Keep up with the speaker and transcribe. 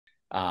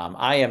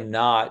I am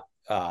not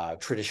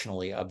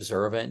traditionally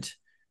observant,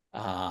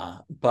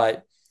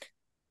 but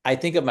I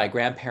think of my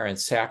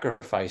grandparents'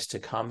 sacrifice to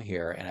come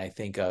here, and I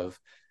think of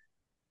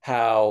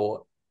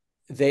how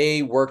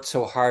they worked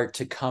so hard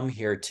to come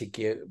here to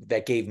give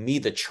that gave me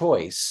the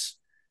choice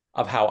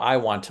of how I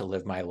want to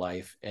live my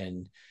life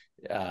and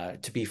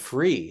to be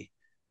free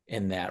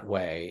in that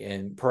way.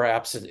 And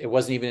perhaps it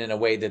wasn't even in a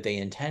way that they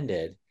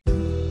intended.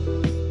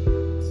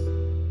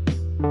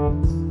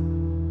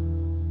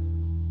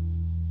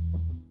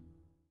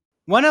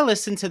 Want to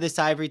listen to this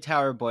Ivory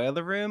Tower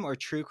Boiler Room or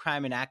True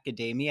Crime and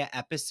Academia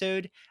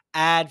episode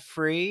ad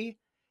free?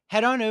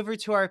 Head on over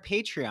to our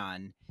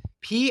Patreon,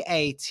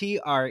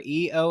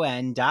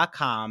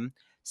 patreon.com/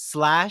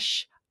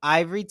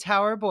 Ivory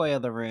Tower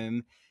Boiler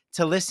Room,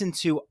 to listen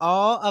to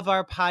all of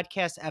our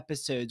podcast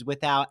episodes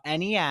without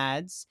any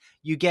ads.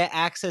 You get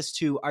access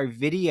to our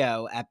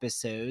video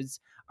episodes,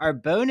 our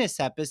bonus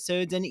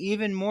episodes, and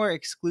even more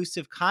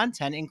exclusive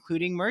content,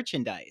 including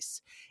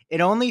merchandise.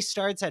 It only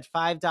starts at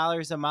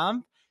 $5 a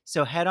month.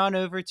 So head on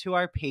over to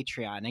our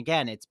Patreon.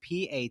 Again, it's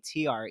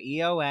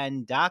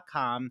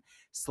patreon.com/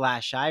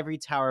 Ivory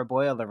Tower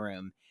Boiler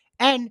Room.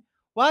 And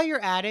while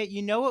you're at it,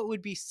 you know what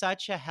would be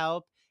such a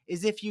help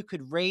is if you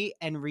could rate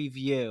and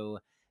review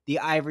the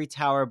Ivory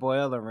Tower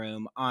Boiler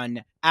Room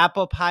on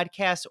Apple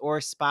Podcasts or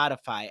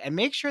Spotify. And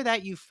make sure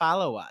that you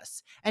follow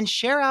us and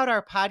share out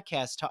our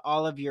podcast to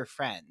all of your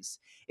friends.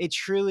 It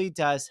truly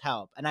does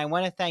help. And I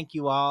want to thank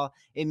you all.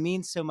 It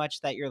means so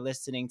much that you're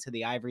listening to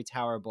the Ivory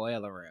Tower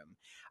Boiler Room.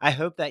 I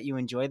hope that you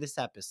enjoy this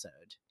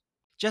episode.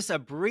 Just a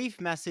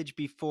brief message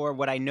before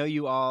what I know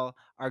you all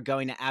are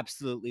going to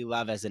absolutely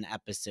love as an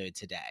episode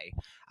today.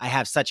 I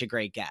have such a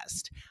great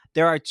guest.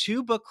 There are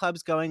 2 book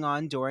clubs going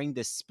on during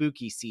this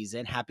spooky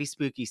season. Happy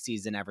spooky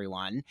season,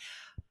 everyone.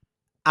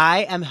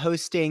 I am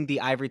hosting the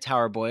Ivory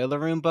Tower Boiler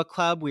Room Book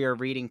Club. We are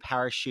reading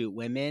Parachute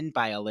Women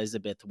by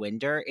Elizabeth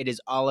Winder. It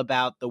is all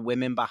about the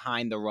women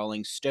behind the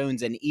Rolling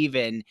Stones and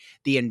even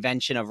the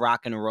invention of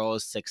rock and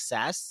roll's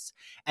success.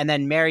 And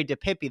then Mary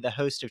DePippi, the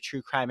host of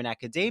True Crime and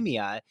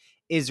Academia,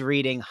 is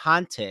reading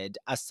Haunted: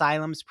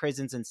 Asylums,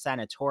 Prisons, and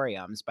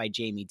Sanatoriums by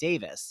Jamie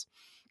Davis.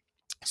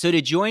 So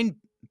to join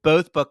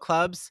both book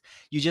clubs,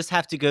 you just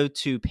have to go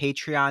to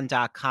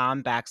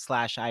patreon.com/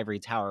 Ivory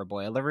Tower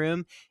Boiler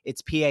Room.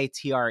 It's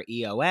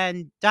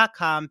patreon.com/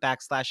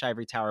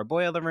 Ivory Tower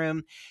Boiler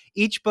Room.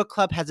 Each book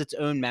club has its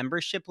own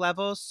membership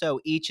level,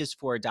 so each is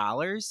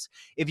 $4.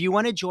 If you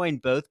want to join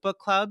both book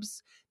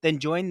clubs, then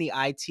join the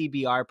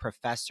ITBR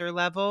professor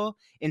level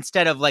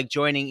instead of like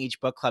joining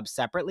each book club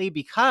separately,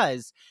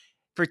 because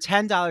for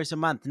 $10 a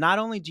month, not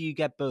only do you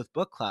get both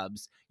book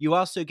clubs, you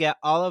also get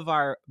all of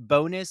our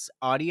bonus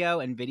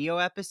audio and video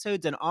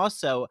episodes, and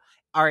also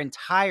our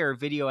entire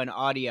video and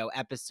audio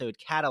episode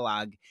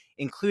catalog,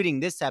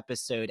 including this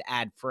episode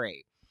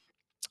ad-free.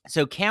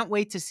 So can't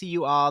wait to see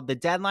you all. The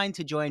deadline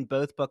to join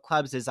both book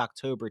clubs is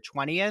October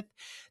 20th.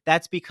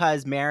 That's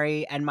because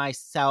Mary and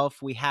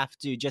myself, we have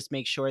to just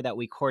make sure that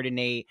we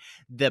coordinate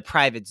the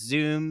private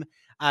Zoom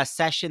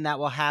session that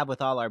we'll have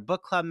with all our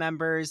book club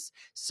members.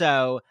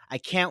 So I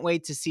can't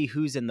wait to see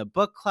who's in the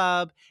book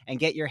club and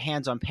get your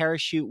hands on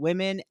Parachute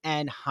Women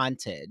and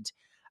Haunted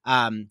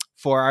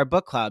for our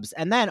book clubs.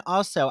 And then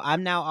also,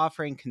 I'm now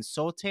offering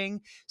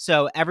consulting.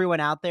 So everyone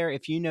out there,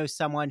 if you know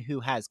someone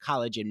who has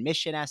college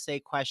admission essay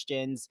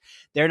questions,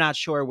 they're not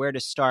sure where to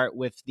start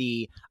with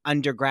the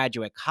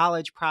undergraduate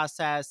college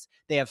process,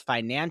 they have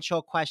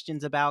financial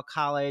questions about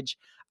college.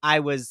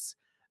 I was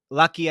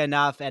lucky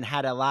enough and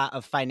had a lot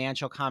of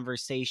financial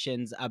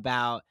conversations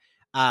about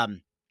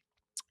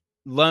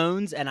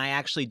loans, and I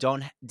actually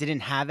didn't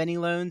have any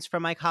loans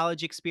from my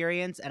college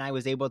experience, and I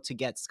was able to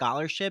get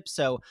scholarships.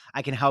 So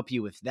I can help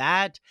you with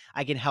that.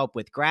 I can help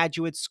with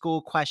graduate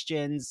school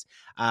questions,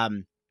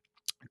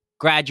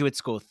 graduate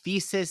school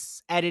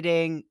thesis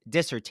editing,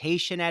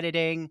 dissertation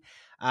editing,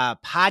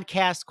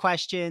 podcast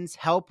questions,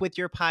 help with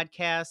your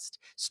podcast,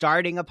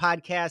 starting a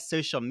podcast,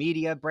 social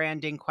media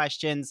branding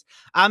questions.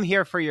 I'm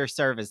here for your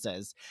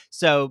services.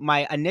 So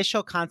my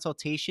initial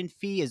consultation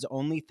fee is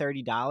only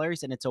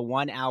 $30, and it's a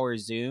 1-hour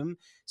Zoom.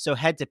 So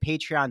head to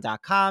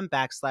patreon.com/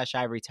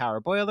 Ivory Tower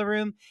Boiler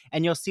Room,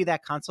 and you'll see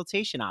that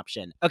consultation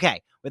option.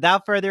 Okay,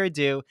 without further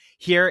ado,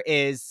 here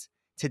is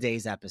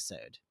today's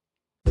episode.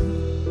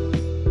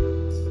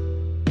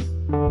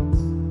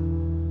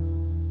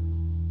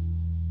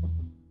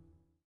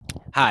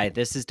 Hi,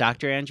 this is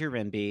Dr. Andrew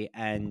Rimby,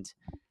 and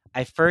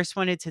I first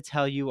wanted to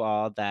tell you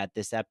all that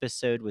this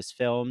episode was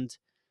filmed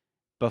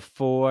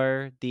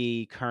before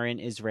the current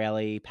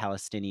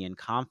Israeli-Palestinian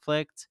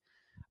conflict.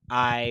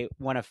 I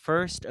want to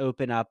first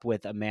open up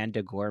with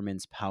Amanda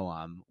Gorman's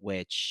poem,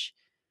 which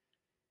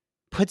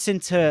puts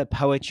into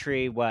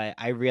poetry what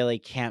I really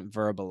can't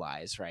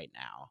verbalize right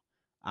now.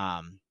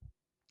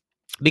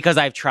 Because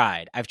I've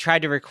tried. I've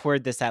tried to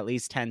record this at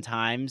least 10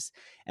 times,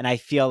 and I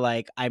feel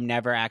like I'm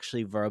never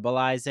actually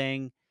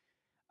verbalizing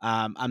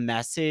a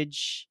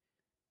message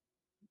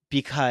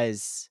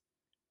because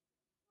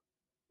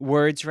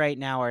words right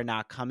now are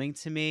not coming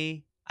to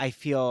me. I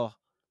feel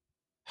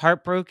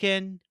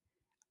heartbroken.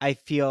 I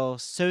feel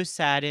so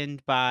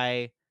saddened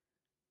by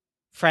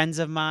friends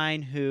of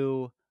mine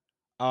who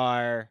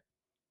are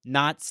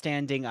not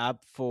standing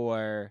up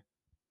for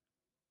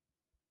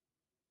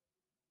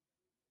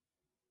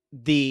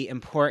the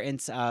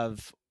importance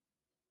of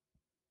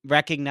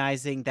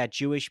recognizing that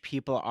Jewish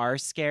people are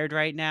scared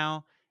right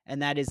now,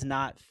 and that is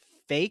not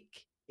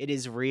fake, it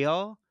is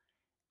real.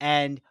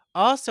 And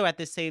also at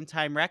the same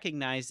time,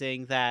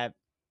 recognizing that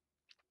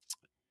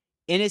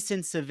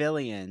innocent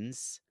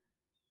civilians,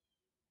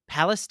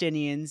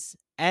 Palestinians,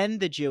 and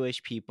the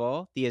Jewish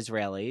people, the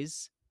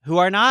Israelis, who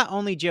are not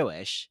only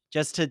Jewish,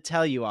 just to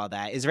tell you all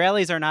that,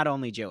 Israelis are not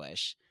only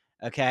Jewish,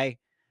 okay?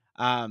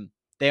 Um,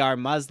 they are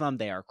Muslim,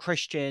 they are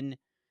Christian.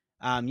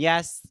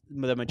 Yes,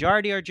 the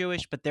majority are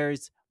Jewish, but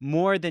there's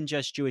more than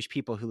just Jewish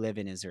people who live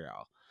in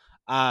Israel.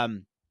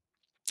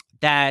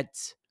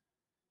 That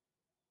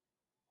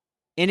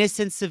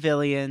innocent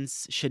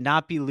civilians should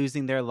not be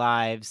losing their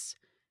lives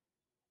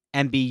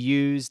and be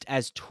used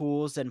as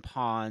tools and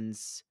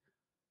pawns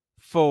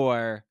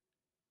for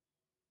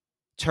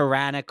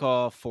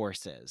tyrannical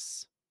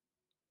forces.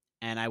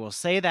 And I will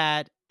say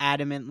that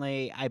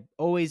adamantly. I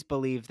always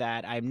believe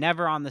that. I'm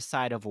never on the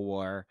side of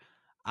war.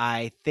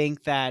 I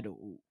think that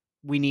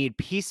we need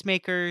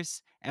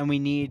peacemakers and we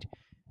need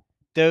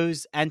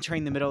those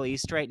entering the Middle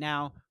East right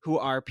now who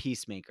are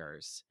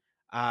peacemakers.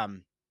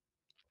 Um,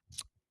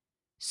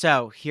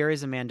 so here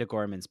is Amanda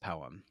Gorman's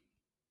poem.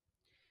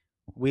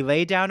 We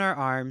lay down our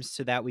arms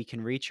so that we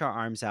can reach our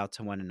arms out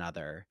to one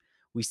another.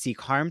 We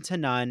seek harm to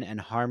none and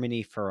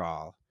harmony for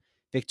all.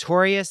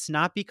 Victorious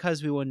not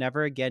because we will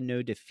never again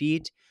know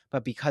defeat,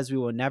 but because we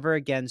will never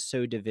again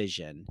sow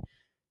division.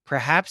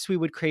 Perhaps we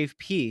would crave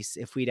peace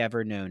if we'd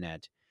ever known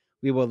it.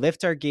 We will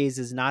lift our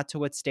gazes not to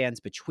what stands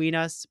between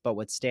us, but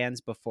what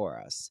stands before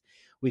us.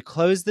 We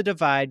close the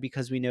divide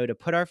because we know to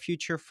put our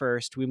future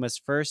first, we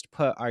must first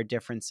put our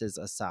differences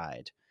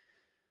aside.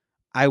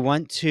 I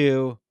want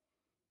to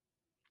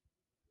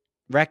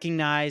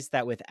recognize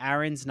that with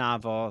Aaron's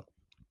novel,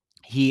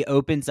 he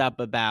opens up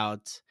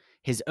about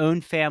his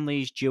own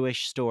family's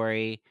Jewish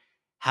story,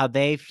 how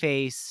they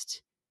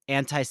faced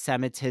anti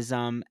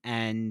Semitism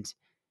and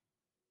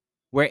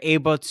were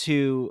able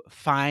to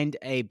find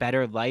a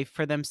better life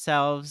for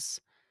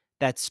themselves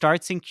that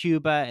starts in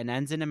Cuba and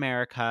ends in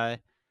America.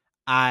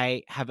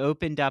 I have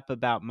opened up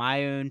about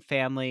my own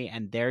family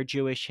and their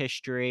Jewish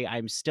history.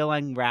 I'm still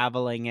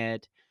unraveling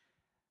it.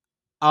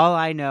 All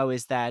I know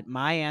is that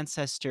my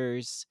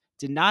ancestors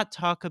did not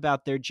talk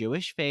about their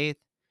Jewish faith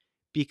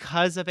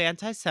because of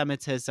anti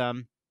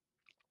Semitism.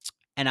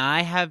 And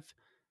I have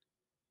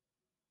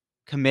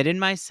committed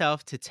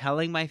myself to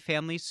telling my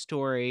family's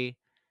story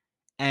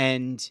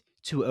and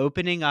to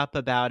opening up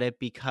about it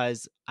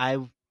because I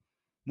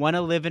want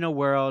to live in a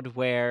world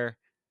where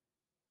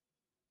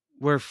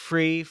we're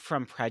free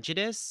from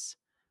prejudice.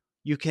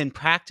 You can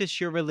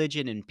practice your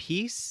religion in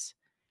peace.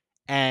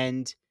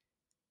 And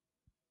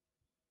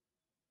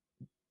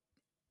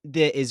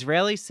the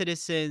Israeli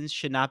citizens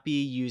should not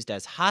be used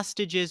as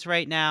hostages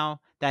right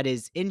now. That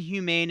is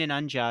inhumane and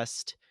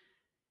unjust.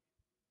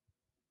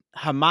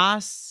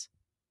 Hamas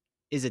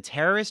is a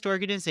terrorist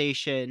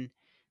organization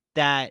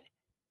that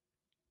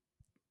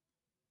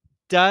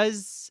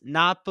does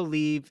not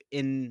believe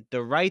in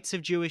the rights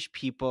of Jewish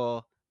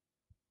people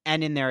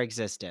and in their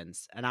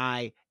existence. And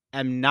I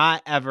am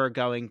not ever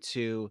going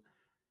to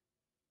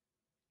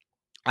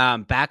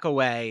back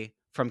away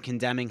from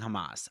condemning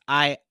Hamas.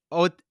 I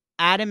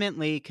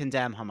adamantly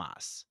condemn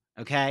Hamas.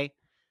 Okay.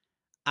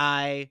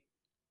 I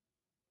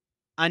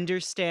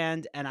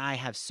understand and I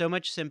have so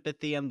much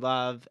sympathy and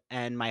love,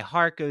 and my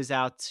heart goes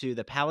out to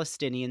the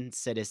Palestinian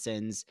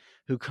citizens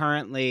who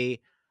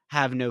currently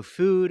have no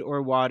food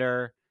or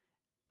water.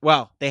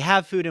 Well, they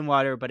have food and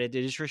water, but it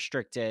is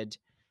restricted,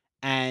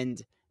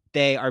 and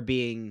they are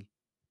being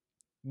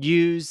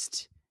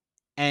used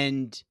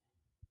and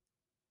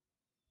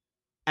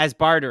as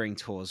bartering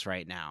tools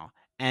right now.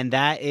 And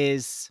that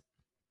is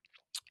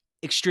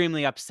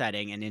extremely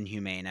upsetting and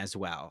inhumane as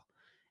well.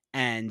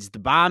 And the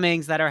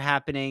bombings that are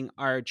happening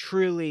are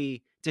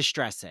truly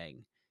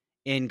distressing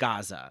in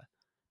Gaza.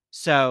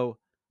 So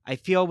I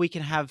feel we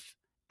can have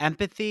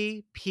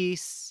empathy,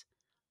 peace,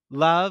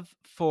 love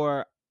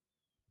for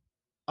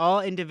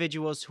all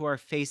individuals who are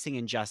facing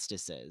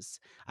injustices.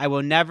 I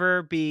will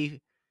never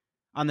be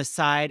on the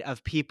side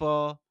of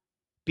people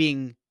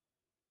being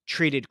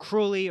treated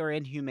cruelly or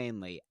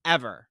inhumanely,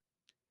 ever.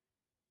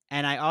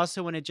 And I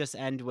also want to just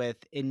end with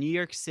in New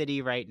York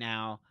City right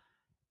now,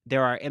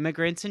 there are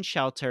immigrants in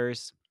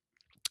shelters.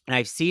 And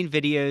I've seen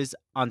videos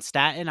on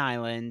Staten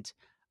Island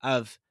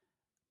of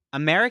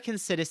American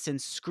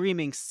citizens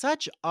screaming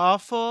such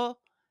awful,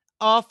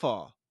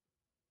 awful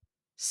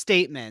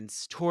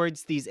statements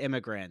towards these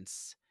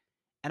immigrants.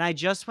 And I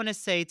just want to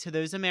say to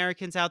those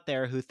Americans out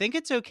there who think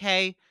it's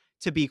okay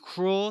to be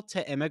cruel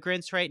to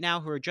immigrants right now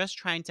who are just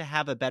trying to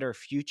have a better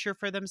future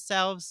for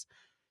themselves.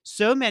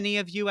 So many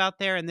of you out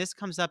there, and this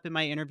comes up in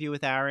my interview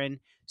with Aaron,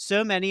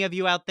 so many of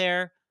you out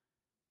there,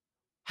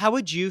 how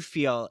would you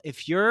feel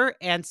if your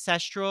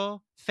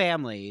ancestral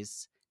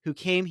families who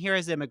came here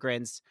as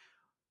immigrants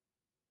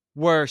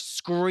were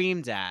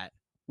screamed at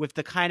with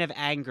the kind of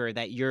anger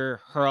that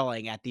you're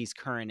hurling at these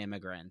current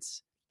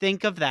immigrants.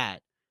 Think of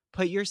that.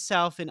 Put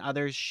yourself in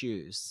others'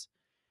 shoes.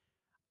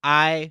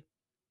 I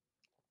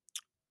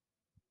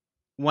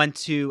want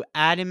to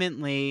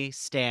adamantly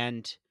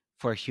stand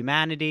for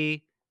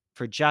humanity,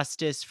 for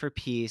justice, for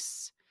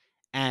peace,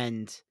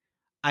 and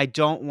I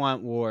don't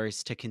want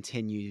wars to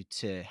continue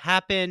to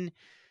happen.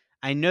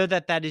 I know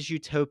that that is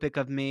utopic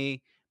of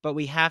me, but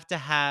we have to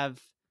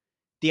have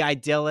the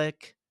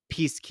idyllic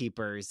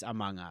peacekeepers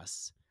among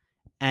us.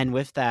 And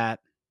with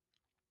that,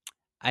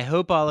 I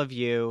hope all of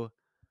you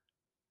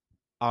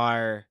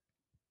are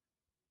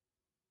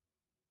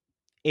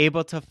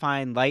able to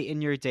find light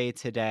in your day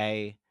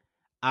today.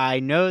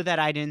 I know that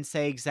I didn't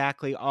say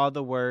exactly all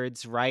the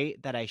words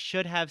right that I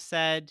should have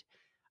said.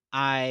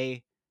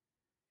 I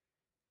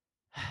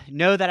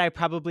know that I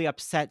probably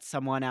upset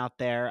someone out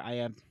there. I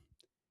am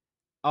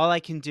all I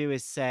can do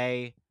is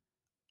say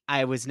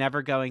I was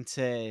never going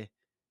to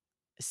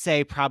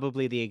say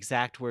probably the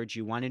exact words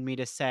you wanted me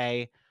to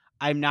say.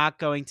 I'm not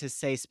going to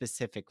say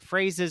specific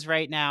phrases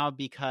right now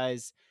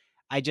because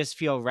I just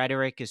feel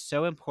rhetoric is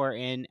so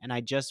important and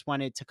I just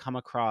wanted to come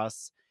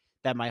across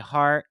that my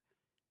heart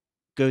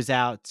goes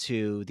out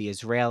to the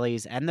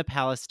Israelis and the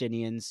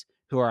Palestinians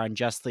who are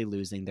unjustly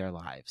losing their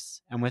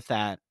lives. And with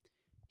that,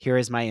 here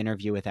is my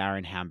interview with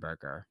Aaron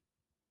Hamburger.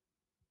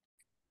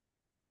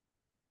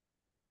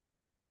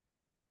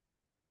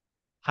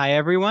 Hi,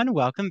 everyone.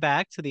 Welcome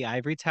back to the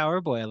Ivory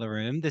Tower Boiler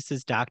Room. This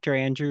is Dr.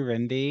 Andrew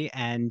Rimby,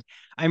 and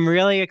I'm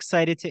really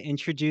excited to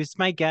introduce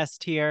my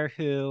guest here,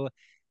 who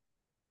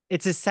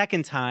it's his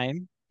second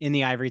time in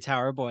the Ivory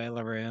Tower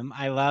Boiler Room.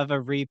 I love a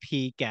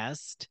repeat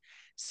guest.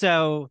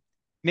 So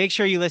make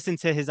sure you listen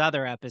to his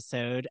other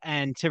episode.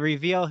 And to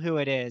reveal who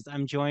it is,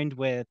 I'm joined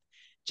with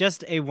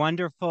just a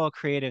wonderful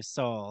creative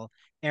soul,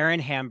 Aaron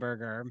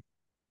Hamburger.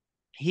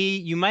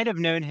 You might have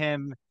known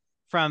him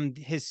from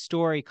his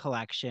story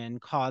collection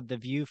called The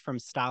View from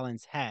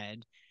Stalin's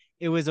Head.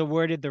 It was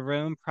awarded the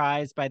Rome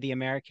Prize by the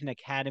American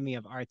Academy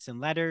of Arts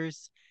and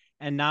Letters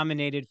and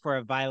nominated for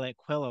a Violet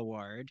Quill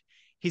Award.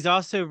 He's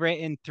also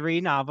written 3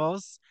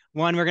 novels.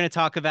 One we're going to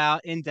talk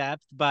about in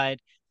depth, but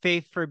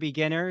Faith for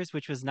Beginners,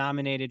 which was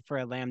nominated for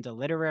a Lambda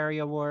Literary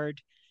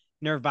Award.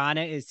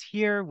 Nirvana is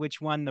Here,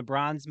 which won the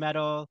bronze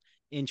medal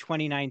in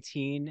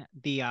 2019,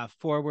 the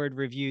Forward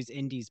Reviews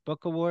Indies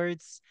Book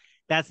Awards.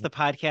 That's the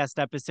podcast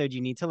episode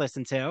you need to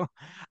listen to.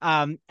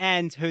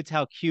 And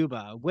Hotel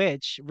Cuba,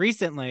 which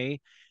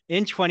recently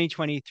in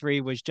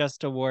 2023 was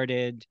just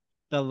awarded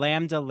the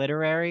Lambda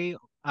Literary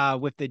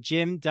with the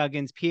Jim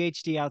Duggins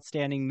PhD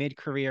Outstanding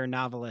Mid-Career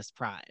Novelist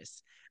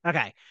Prize.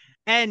 Okay.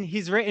 And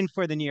he's written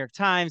for the New York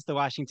Times, the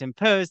Washington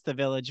Post, the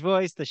Village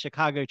Voice, the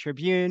Chicago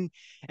Tribune,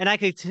 and I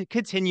could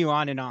continue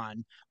on and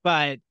on.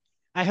 But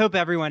I hope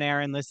everyone,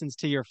 Aaron, listens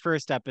to your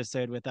first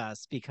episode with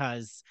us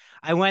because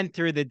I went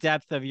through the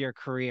depth of your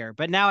career.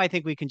 But now I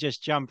think we can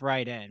just jump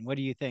right in. What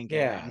do you think,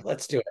 Yeah, Aaron?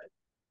 let's do it.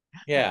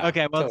 Yeah,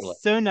 Okay, well, totally.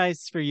 it's so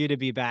nice for you to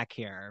be back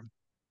here.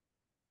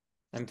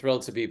 I'm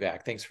thrilled to be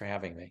back. Thanks for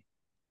having me.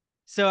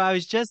 So I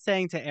was just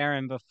saying to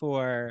Aaron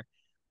before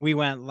we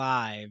went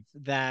live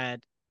that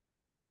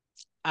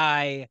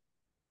I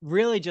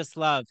really just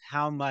love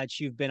how much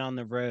you've been on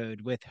the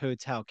road with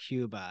Hotel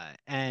Cuba.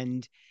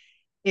 And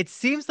it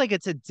seems like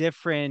it's a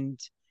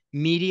different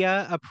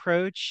media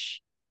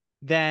approach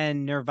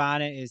than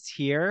Nirvana is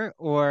here.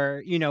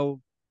 Or,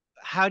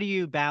 how do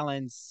you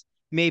balance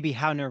maybe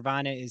how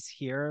Nirvana is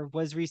here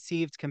was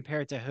received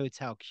compared to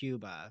Hotel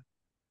Cuba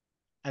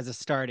as a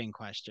starting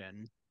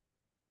question?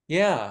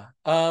 Yeah,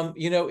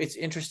 it's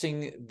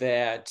interesting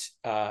that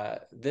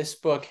this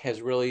book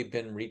has really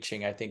been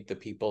reaching, I think, the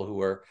people who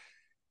are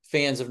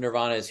fans of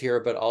Nirvana is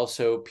here, but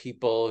also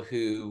people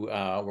who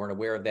weren't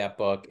aware of that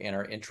book and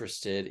are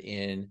interested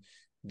in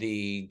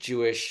the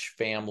Jewish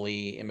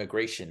family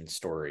immigration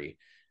story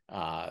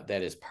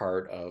that is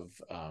part of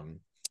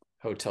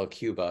Hotel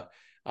Cuba.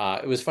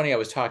 It was funny. I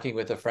was talking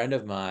with a friend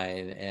of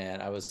mine,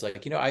 and I was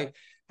like,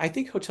 I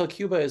think Hotel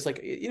Cuba is like,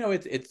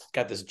 it's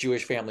got this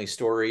Jewish family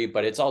story,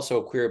 but it's also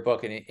a queer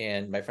book.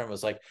 And my friend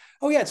was like,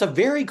 oh yeah, it's a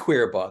very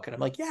queer book. And I'm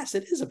like, yes,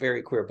 it is a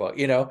very queer book,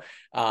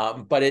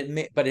 but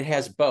it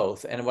has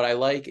both. And what I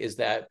like is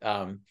that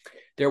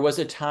there was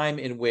a time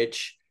in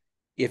which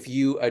if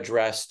you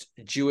addressed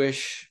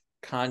Jewish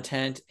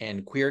content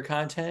and queer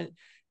content,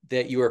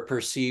 that you are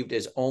perceived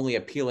as only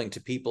appealing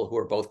to people who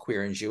are both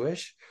queer and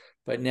Jewish.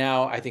 But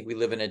now I think we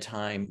live in a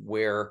time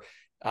where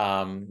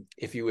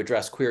if you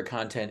address queer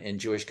content and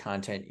Jewish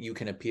content, you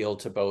can appeal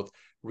to both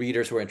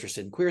readers who are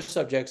interested in queer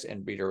subjects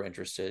and readers who are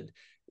interested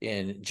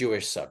in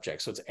Jewish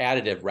subjects. So it's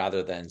additive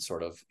rather than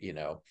sort of,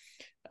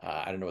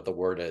 I don't know what the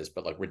word is,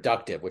 but like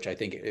reductive, which I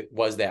think it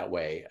was that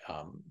way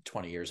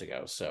 20 years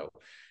ago. So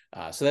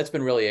that's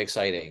been really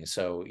exciting.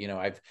 So,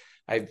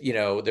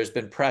 there's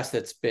been press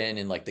that's been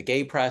in like the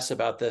gay press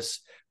about this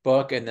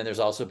book, and then there's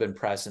also been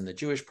press in the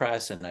Jewish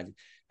press, and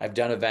I've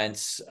done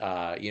events,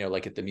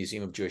 like at the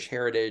Museum of Jewish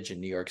Heritage in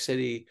New York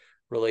City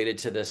related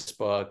to this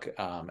book,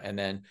 and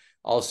then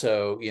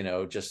also,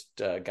 just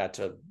got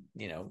to,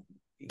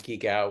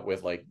 geek out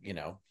with like,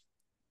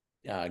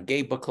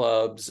 gay book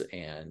clubs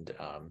and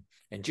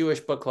Jewish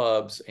book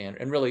clubs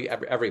and really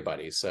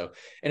everybody. So,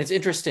 and it's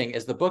interesting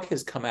as the book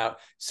has come out,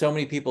 so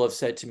many people have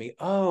said to me,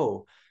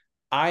 "Oh,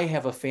 I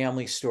have a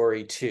family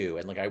story too,"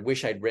 and like I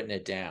wish I'd written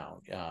it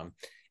down.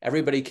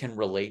 Everybody can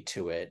relate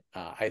to it,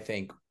 I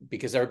think,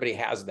 because everybody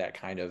has that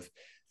kind of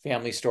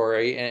family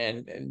story,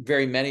 and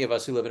very many of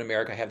us who live in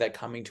America have that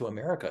coming to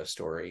America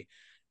story.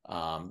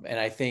 And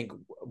I think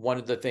one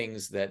of the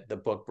things that the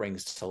book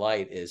brings to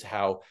light is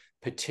how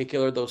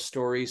particular those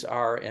stories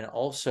are, and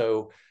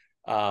also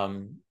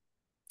um,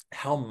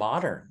 how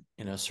modern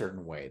in a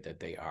certain way that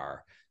they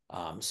are.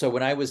 So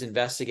when I was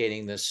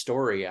investigating this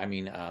story, I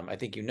mean, I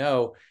think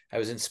I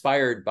was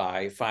inspired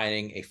by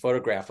finding a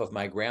photograph of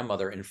my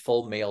grandmother in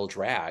full male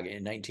drag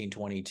in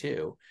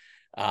 1922.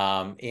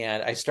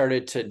 And I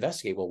started to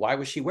investigate, well, why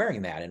was she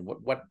wearing that? And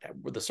what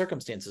were the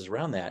circumstances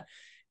around that?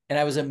 And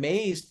I was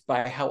amazed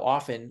by how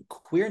often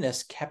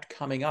queerness kept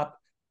coming up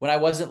when I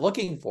wasn't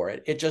looking for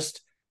it. It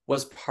just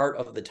was part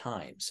of the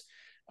times.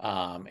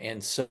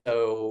 And so,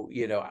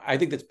 I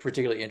think that's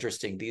particularly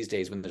interesting these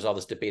days when there's all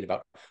this debate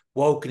about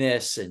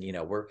wokeness and,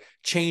 we're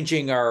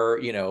changing our,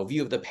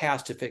 view of the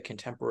past to fit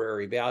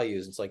contemporary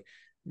values. It's like,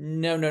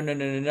 no, no, no,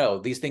 no, no, no.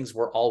 These things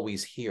were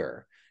always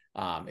here.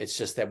 It's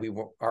just that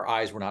our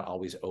eyes were not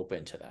always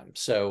open to them.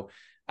 So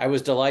I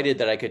was delighted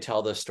that I could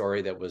tell this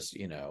story that was,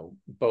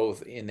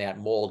 both in that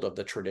mold of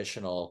the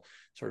traditional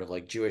sort of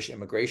like Jewish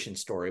immigration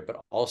story, but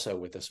also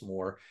with this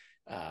more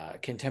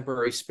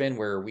contemporary spin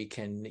where we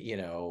can,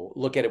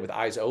 look at it with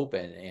eyes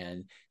open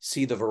and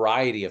see the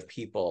variety of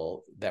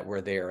people that were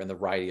there and the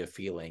variety of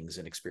feelings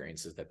and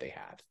experiences that they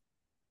had.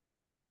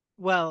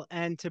 Well,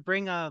 and to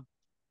bring up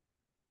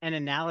an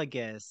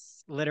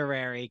analogous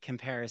literary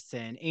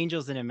comparison,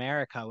 Angels in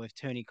America with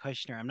Tony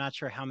Kushner. I'm not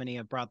sure how many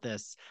have brought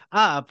this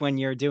up when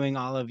you're doing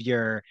all of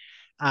your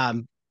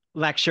um,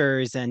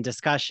 lectures and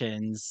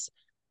discussions,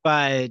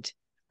 but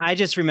I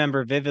just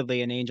remember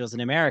vividly in Angels in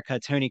America,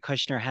 Tony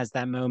Kushner has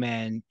that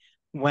moment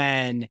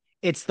when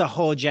it's the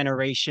whole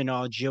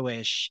generational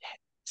Jewish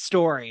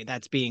story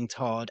that's being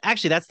told.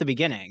 Actually, that's the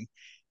beginning,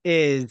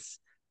 is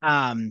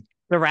the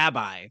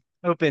rabbi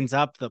opens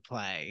up the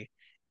play.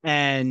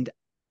 And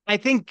I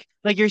think,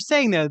 like you're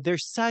saying, though,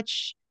 there's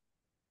such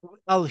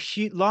a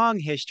long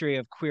history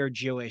of queer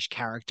Jewish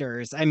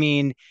characters. I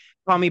mean,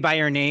 Call Me by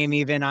Your Name,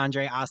 even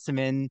Andre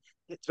Osman,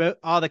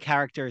 all the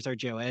characters are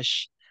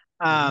Jewish.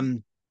 Mm-hmm.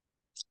 Um,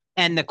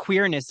 and the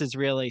queerness is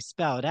really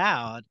spelled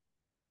out.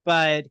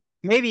 But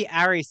maybe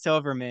Ari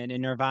Silverman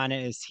in Nirvana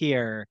is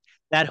here.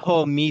 That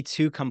whole Me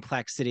Too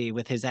complexity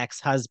with his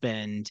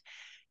ex-husband.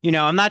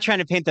 I'm not trying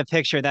to paint the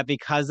picture that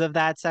because of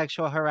that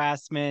sexual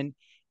harassment,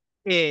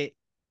 it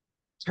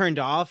turned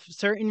off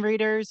certain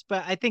readers,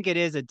 but I think it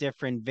is a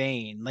different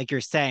vein, like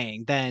you're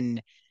saying,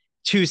 than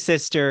two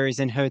sisters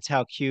in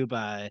Hotel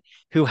Cuba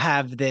who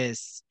have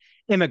this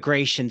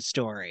immigration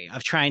story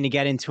of trying to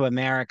get into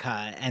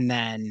America and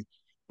then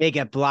they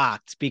get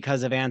blocked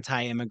because of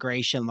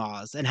anti-immigration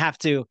laws and have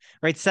to,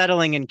 right,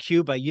 settling in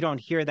Cuba. You don't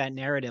hear that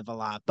narrative a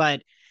lot,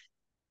 but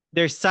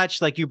there's such,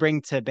 like you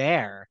bring to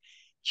bear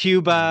Mm-hmm.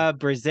 Cuba,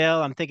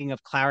 Brazil. I'm thinking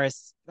of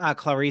Clarice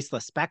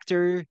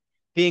Lispector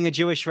being a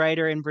Jewish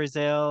writer in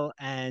Brazil,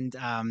 and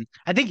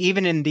I think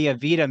even in the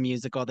Evita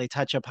musical, they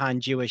touch upon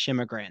Jewish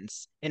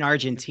immigrants in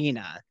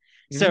Argentina.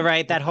 So, Mm-hmm.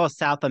 right, that whole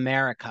South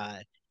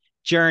America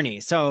journey.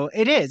 So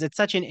it's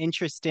such an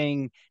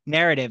interesting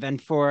narrative,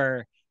 and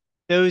for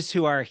those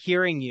who are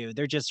hearing you,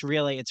 they're just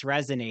really it's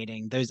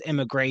resonating those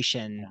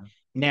immigration Yeah.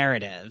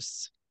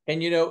 narratives.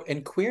 And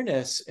and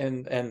queerness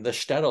and the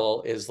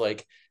shtetl is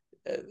like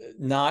uh,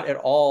 not at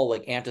all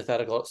like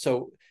antithetical.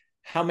 So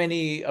how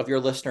many of your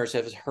listeners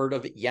have heard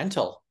of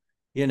Yentl,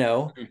 you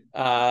know,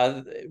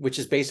 which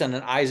is based on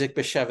an Isaac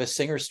Bashevis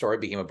Singer story,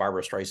 became a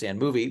Barbara Streisand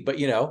movie, but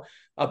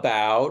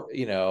about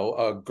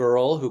a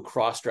girl who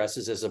cross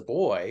dresses as a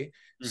boy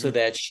so Mm-hmm.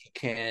 that she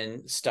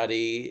can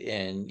study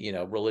in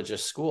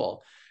religious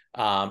school.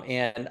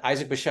 And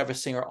Isaac Bashevis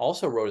Singer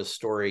also wrote a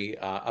story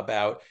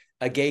about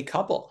a gay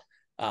couple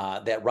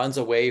that runs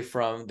away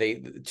from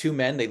two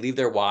men. They leave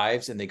their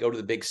wives and they go to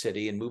the big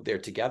city and move there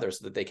together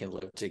so that they can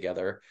live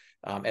together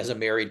as a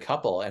married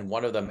couple. And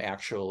one of them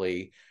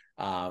actually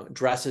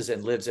dresses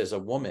and lives as a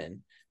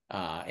woman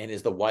and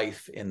is the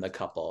wife in the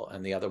couple,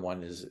 and the other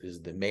one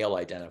is the male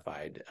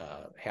identified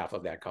half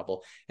of that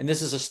couple. And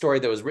this is a story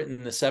that was written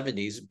in the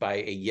 70s by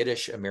a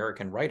Yiddish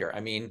American writer. I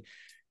mean,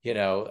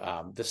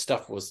 this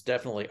stuff was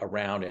definitely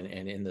around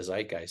and in the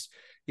zeitgeist.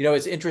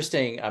 It's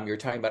interesting. You're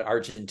talking about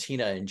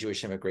Argentina and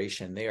Jewish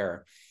immigration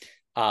there.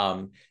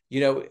 Um, you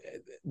know,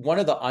 One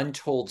of the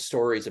untold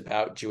stories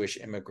about Jewish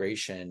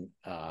immigration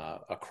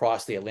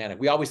across the Atlantic,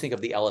 we always think of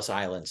the Ellis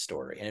Island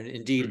story. And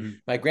indeed, Mm-hmm.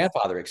 my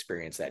grandfather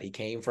experienced that. He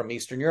came from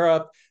Eastern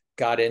Europe,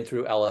 got in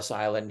through Ellis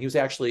Island. He was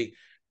actually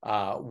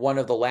one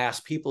of the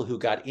last people who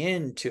got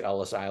into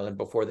Ellis Island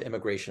before the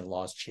immigration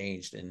laws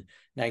changed in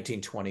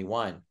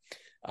 1921.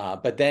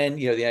 But then,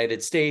 the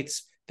United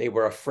States, they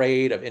were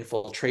afraid of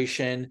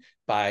infiltration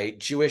by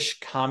Jewish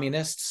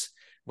communists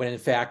when in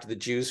fact the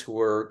Jews who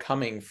were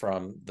coming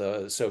from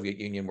the Soviet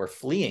Union were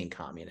fleeing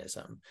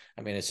communism.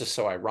 I mean, it's just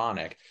so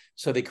ironic.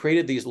 So they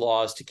created these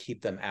laws to keep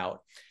them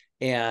out.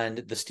 And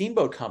the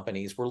steamboat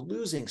companies were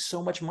losing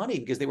so much money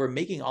because they were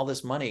making all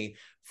this money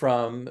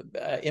from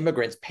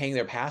immigrants paying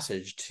their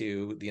passage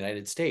to the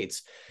United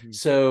States. Mm.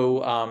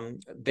 So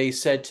they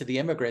said to the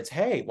immigrants,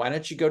 hey, why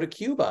don't you go to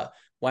Cuba?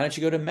 Why don't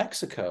you go to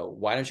Mexico?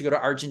 Why don't you go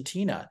to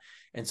Argentina?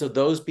 And so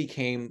those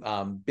became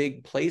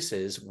big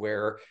places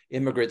where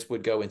immigrants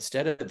would go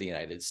instead of the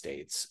United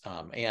States.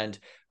 And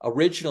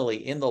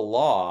originally in the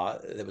law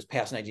that was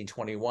passed in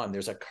 1921,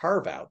 there's a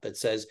carve out that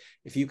says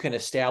if you can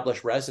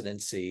establish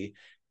residency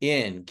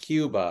in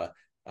Cuba,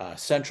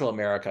 Central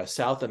America,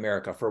 South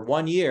America for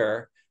 1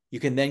 year, you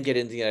can then get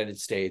into the United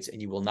States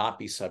and you will not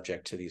be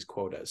subject to these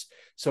quotas.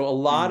 So a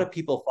lot of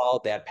people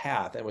followed that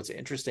path. And what's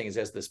interesting is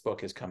as this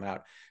book has come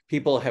out,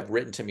 people have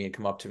written to me and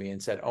come up to me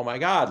and said, oh my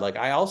God, like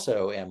I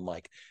also am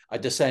like a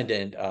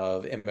descendant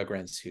of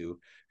immigrants who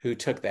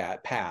took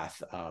that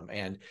path.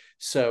 And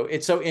so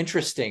it's so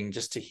interesting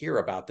just to hear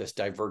about this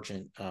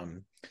divergent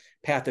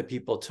path that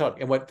people took.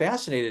 And what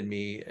fascinated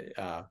me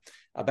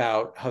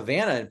about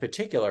Havana in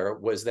particular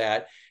was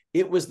that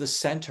it was the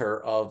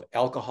center of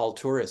alcohol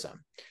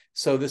tourism.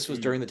 So this was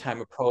during the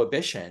time of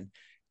Prohibition,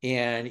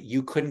 and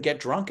you couldn't get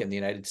drunk in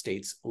the United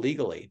States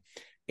legally.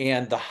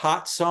 And the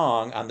hot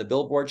song on the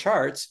Billboard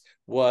charts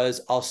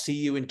was I'll See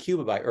You in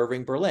Cuba by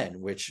Irving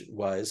Berlin, which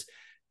was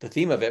the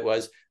theme of it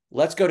was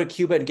let's go to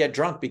Cuba and get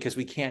drunk because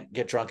we can't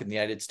get drunk in the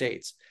United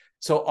States.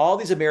 So all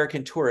these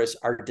American tourists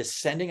are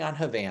descending on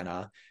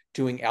Havana,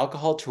 doing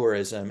alcohol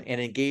tourism and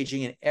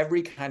engaging in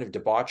every kind of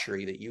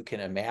debauchery that you can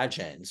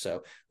imagine.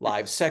 So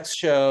live sex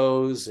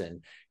shows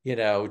and,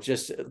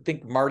 just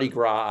think Mardi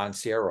Gras on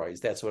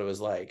steroids. That's what it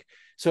was like.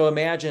 So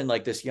imagine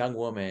like this young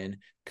woman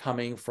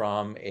coming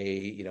from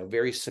a,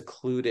 very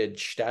secluded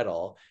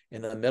shtetl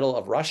in the middle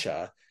of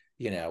Russia,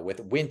 with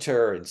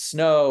winter and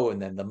snow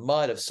and then the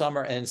mud of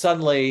summer. And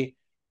suddenly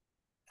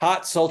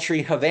hot,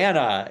 sultry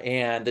Havana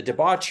and the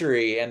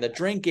debauchery and the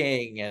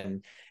drinking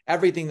and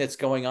everything that's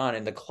going on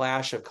in the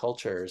clash of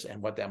cultures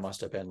and what that must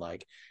have been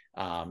like.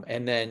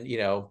 And then,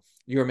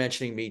 you were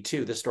mentioning Me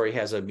Too. This story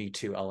has a Me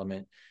Too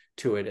element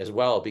to it as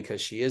well,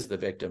 because she is the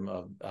victim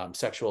of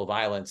sexual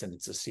violence, and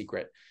it's a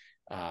secret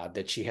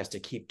that she has to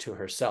keep to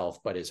herself,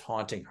 but is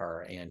haunting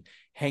her and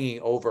hanging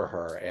over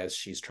her as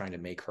she's trying to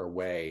make her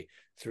way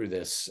through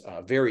this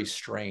very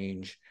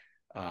strange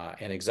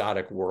and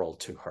exotic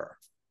world to her.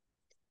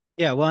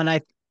 Yeah, well, and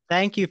I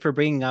thank you for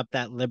bringing up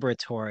that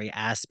liberatory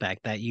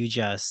aspect that you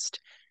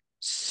just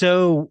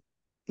so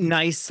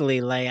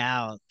nicely lay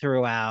out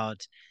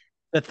throughout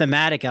the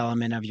thematic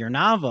element of your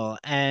novel.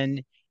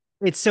 And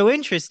it's so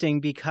interesting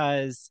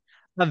because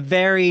a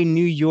very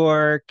New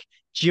York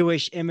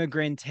Jewish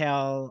immigrant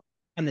tale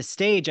on the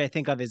stage, I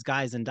think of is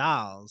Guys and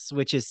Dolls,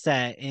 which is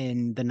set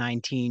in the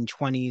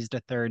 1920s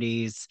to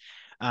 30s,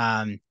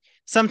 um,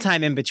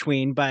 sometime in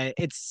between, but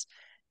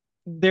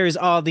there's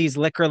all these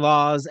liquor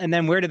laws, and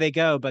then where do they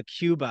go but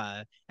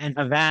Cuba and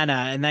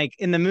Havana? And like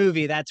in the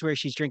movie, that's where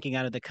she's drinking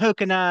out of the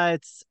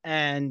coconuts.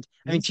 And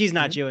I mean, she's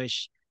not Mm-hmm.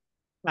 Jewish,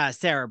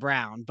 Sarah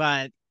Brown,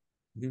 but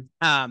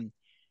Mm-hmm. um,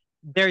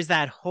 there's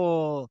that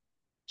whole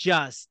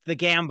just the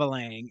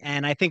gambling.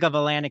 And I think of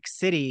Atlantic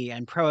City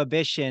and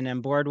Prohibition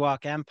and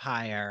Boardwalk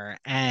Empire.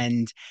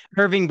 And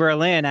Irving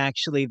Berlin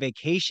actually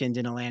vacationed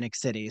in Atlantic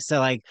City. So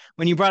like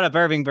when you brought up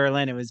Irving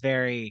Berlin, it was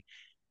very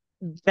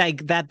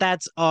like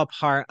that's all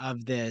part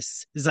of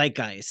this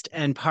zeitgeist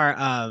and part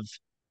of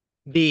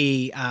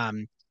the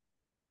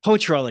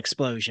cultural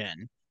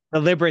explosion, the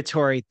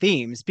liberatory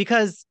themes.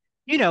 Because,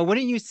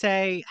 wouldn't you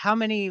say how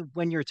many,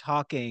 when you're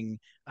talking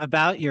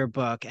about your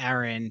book,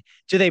 Aaron,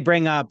 do they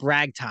bring up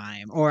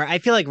ragtime? Or I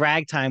feel like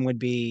ragtime would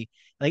be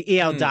like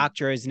E.L. Mm,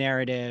 Doctor's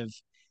narrative.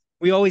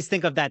 We always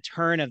think of that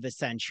turn of the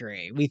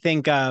century. We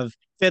think of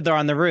Fiddler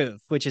on the Roof,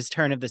 which is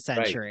turn of the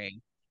right,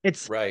 century.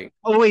 It's right.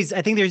 always,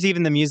 I think there's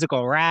even the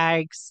musical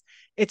Rags.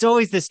 It's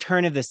always this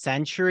turn of the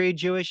century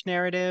Jewish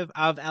narrative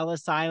of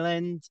Ellis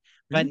Island.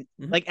 But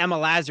Mm-hmm. like Emma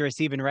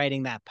Lazarus even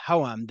writing that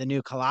poem, The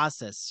New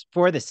Colossus,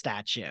 for the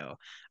statue,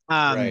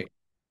 um, Right.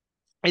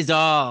 is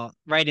all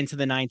right into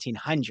the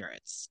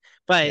 1900s.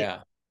 But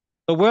Yeah.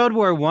 the World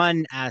War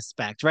One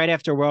aspect, right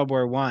after World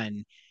War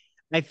One,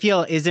 I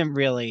feel isn't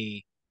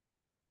really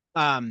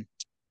um,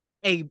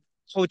 a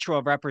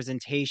cultural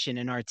representation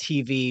in our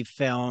TV,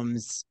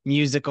 films,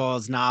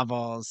 musicals,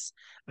 novels.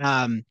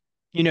 Um,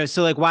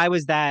 so like, why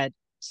was that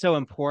so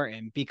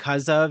important?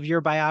 Because of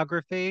your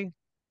biography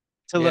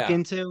to look Yeah.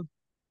 into?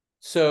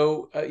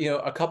 So,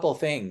 a couple of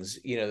things.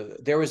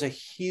 There was a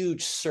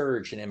huge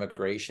surge in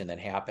immigration that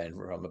happened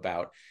from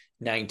about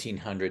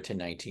 1900 to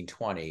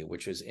 1920,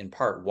 which was in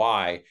part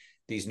why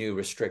these new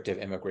restrictive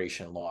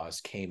immigration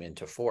laws came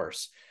into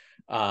force.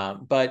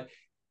 But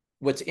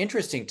what's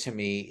interesting to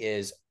me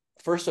is,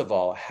 first of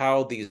all,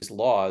 how these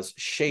laws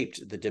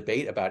shaped the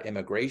debate about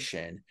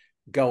immigration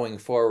going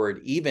forward,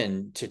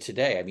 even to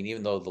today. I mean,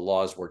 even though the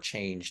laws were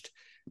changed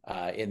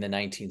in the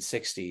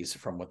 1960s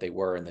from what they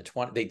were in the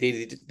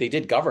 20s, they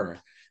did govern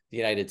the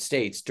United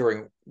States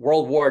during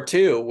World War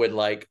II, when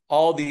like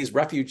all these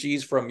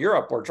refugees from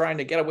Europe were trying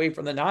to get away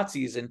from the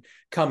Nazis and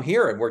come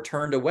here and were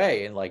turned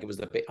away. And like it was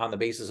on the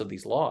basis of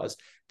these laws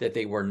that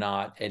they were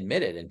not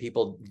admitted. And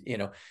people,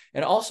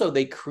 and also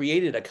they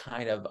created a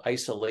kind of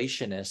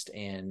isolationist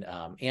and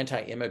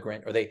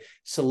anti-immigrant, or they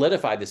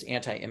solidified this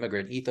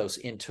anti-immigrant ethos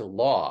into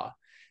law,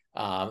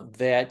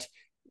 that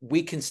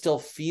we can still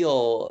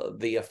feel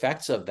the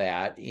effects of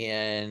that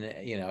in,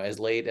 as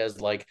late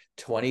as like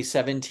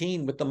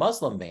 2017 with the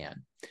Muslim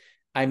ban.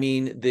 I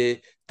mean,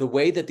 the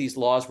way that these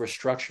laws were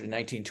structured in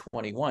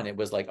 1921, it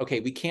was like, okay,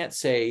 we can't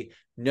say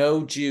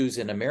no Jews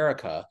in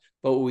America,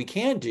 but what we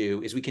can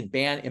do is we can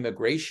ban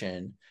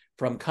immigration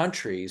from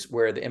countries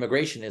where the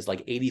immigration is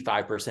like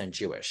 85%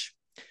 Jewish.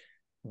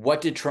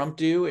 What did Trump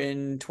do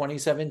in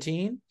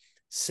 2017?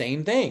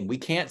 Same thing. We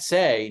can't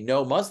say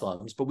no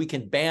Muslims, but we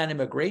can ban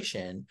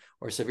immigration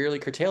or severely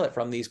curtail it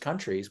from these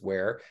countries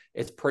where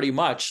it's pretty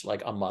much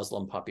like a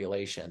Muslim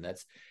population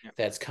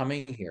that's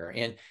coming here.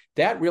 And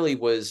that really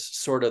was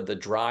sort of the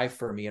drive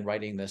for me in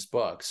writing this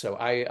book. So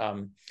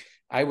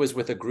I was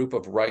with a group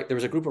of there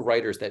was a group of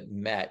writers that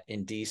met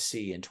in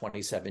DC in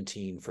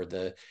 2017 for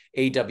the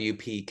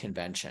AWP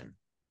convention.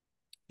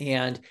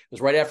 And it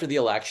was right after the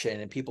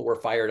election, and people were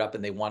fired up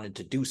and they wanted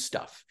to do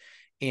stuff.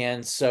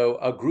 And so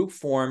a group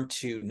formed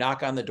to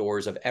knock on the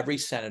doors of every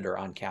senator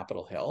on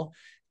Capitol Hill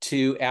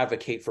to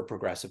advocate for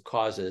progressive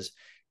causes.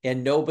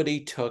 And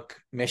nobody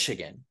took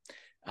Michigan.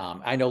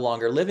 I no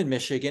longer live in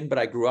Michigan, but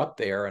I grew up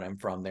there and I'm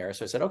from there.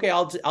 So I said, okay,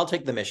 I'll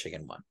take the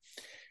Michigan one.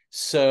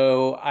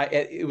 So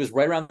it was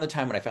right around the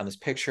time when I found this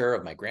picture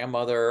of my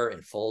grandmother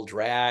in full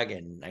drag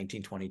in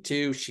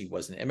 1922. She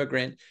was an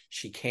immigrant.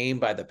 She came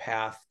by the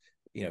path,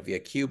 via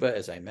Cuba,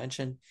 as I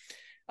mentioned.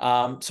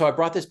 So I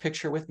brought this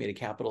picture with me to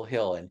Capitol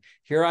Hill, and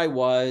here I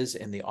was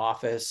in the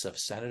office of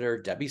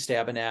Senator Debbie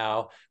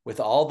Stabenow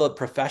with all the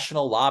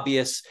professional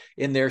lobbyists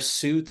in their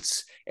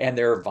suits and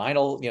their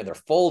vinyl, their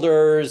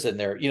folders, and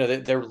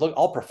they're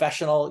all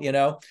professional,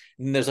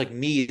 and there's like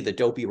me, the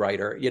dopey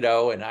writer,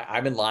 and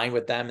I'm in line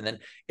with them, and then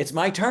it's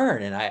my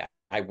turn, and I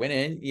went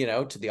in,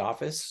 to the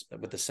office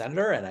with the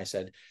senator, and I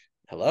said,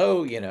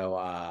 hello,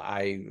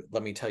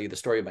 let me tell you the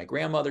story of my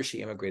grandmother.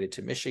 She immigrated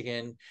to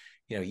Michigan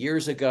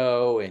years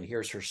ago, and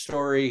here's her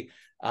story.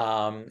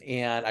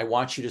 And I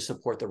want you to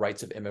support the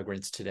rights of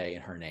immigrants today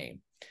in her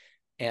name.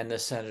 And the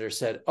senator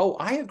said, oh,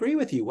 I agree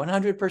with you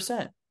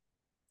 100%.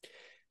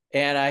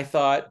 And I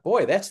thought,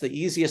 boy, that's the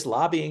easiest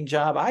lobbying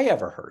job I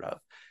ever heard of.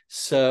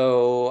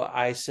 So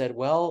I said,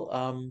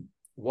 well,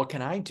 what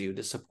can I do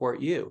to support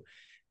you?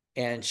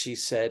 And she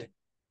said,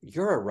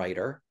 you're a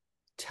writer.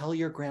 Tell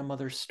your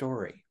grandmother's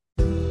story.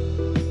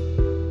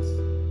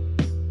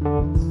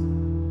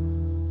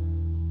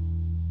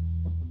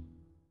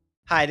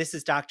 Hi, this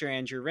is Dr.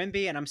 Andrew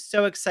Rimby, and I'm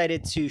so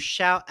excited to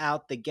shout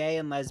out the Gay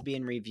and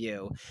Lesbian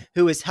Review,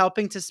 who is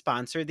helping to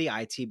sponsor the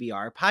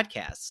ITBR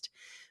podcast.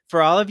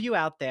 For all of you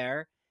out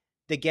there,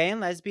 the Gay and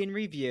Lesbian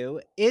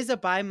Review is a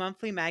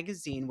bi-monthly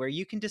magazine where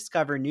you can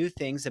discover new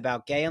things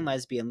about gay and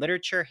lesbian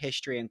literature,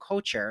 history, and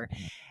culture.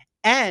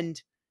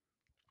 And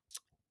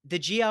the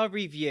GL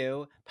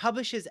Review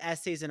publishes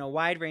essays in a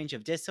wide range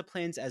of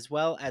disciplines, as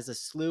well as a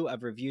slew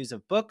of reviews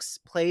of books,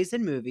 plays,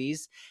 and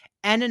movies,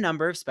 and a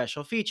number of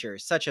special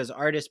features, such as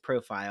artist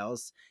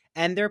profiles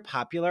and their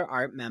popular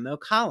art memo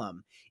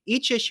column.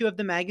 Each issue of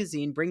the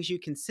magazine brings you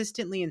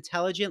consistently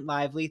intelligent,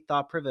 lively,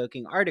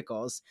 thought-provoking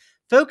articles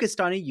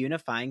focused on a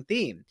unifying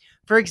theme.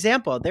 For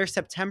example, their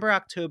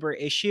September-October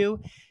issue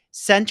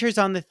centers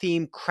on the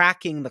theme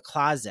Cracking the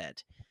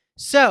Closet.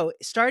 So,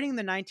 starting in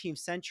the 19th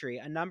century,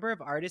 a number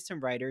of artists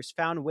and writers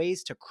found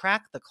ways to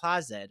crack the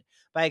closet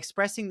by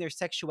expressing their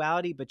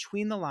sexuality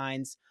between the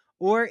lines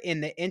or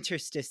in the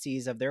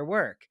interstices of their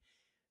work.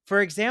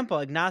 For example,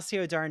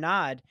 Ignacio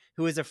Darnad,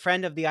 who is a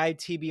friend of the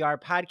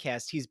ITBR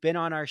podcast, he's been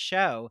on our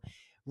show,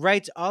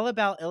 writes all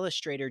about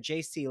illustrator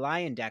J.C.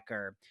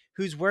 Leyendecker,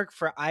 whose work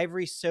for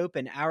Ivory Soap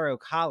and Arrow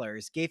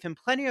Collars gave him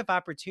plenty of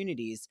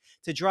opportunities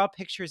to draw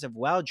pictures of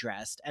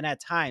well-dressed and at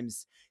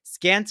times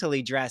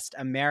scantily dressed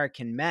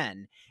American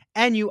men.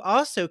 And you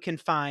also can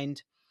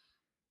find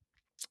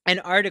an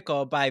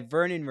article by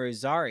Vernon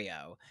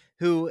Rosario,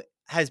 who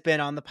has been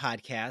on the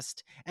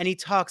podcast, and he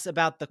talks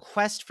about the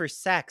quest for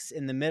sex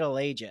in the Middle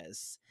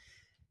Ages.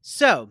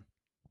 So,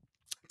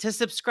 to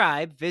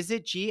subscribe,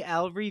 visit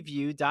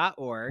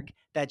glreview.org.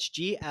 That's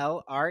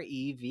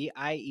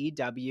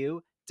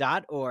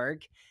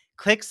glreview.org.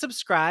 Click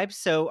subscribe.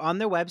 So on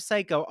their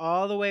website, go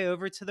all the way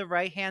over to the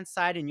right-hand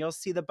side and you'll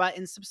see the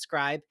button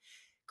subscribe.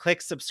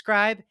 Click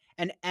subscribe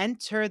and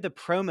enter the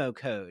promo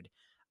code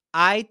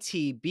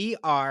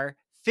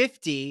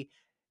ITBR50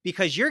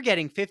 because you're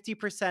getting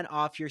 50%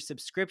 off your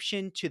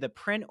subscription to the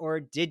print or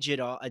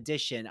digital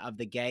edition of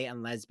the Gay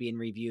and Lesbian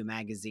Review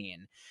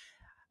magazine.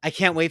 I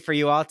can't wait for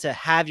you all to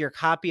have your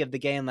copy of the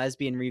Gay and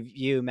Lesbian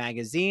Review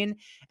magazine,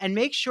 and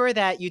make sure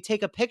that you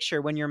take a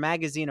picture when your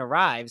magazine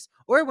arrives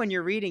or when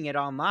you're reading it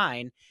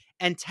online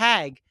and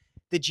tag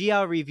the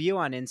GL Review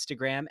on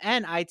Instagram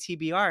and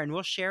ITBR, and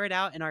we'll share it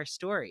out in our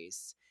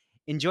stories.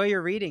 Enjoy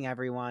your reading,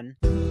 everyone.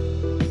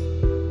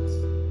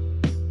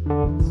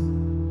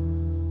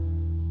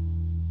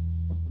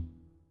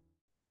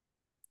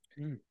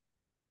 Mm.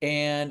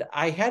 And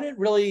I hadn't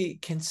really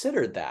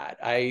considered that.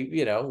 I,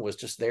 was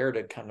just there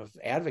to kind of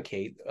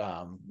advocate,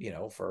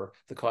 for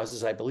the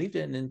causes I believed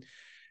in. And,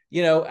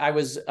 I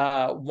was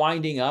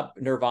winding up.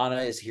 Nirvana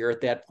is here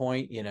at that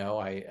point.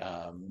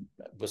 I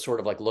was sort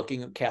of like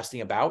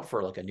casting about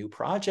for like a new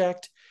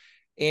project.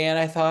 And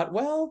I thought,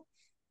 well,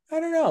 I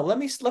don't know. Let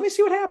me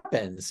see what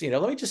happens.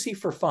 Let me just see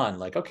for fun.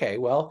 Like, okay,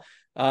 well,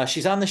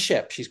 she's on the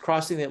ship. She's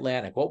crossing the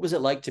Atlantic. What was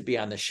it like to be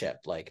on the ship?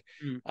 Like,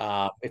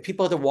 Mm. if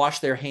people had to wash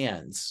their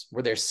hands,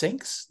 were there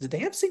sinks? Did they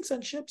have sinks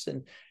on ships?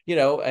 And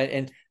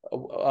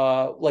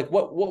like,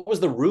 what was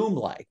the room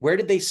like? Where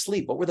did they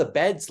sleep? What were the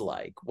beds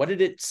like? What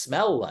did it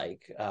smell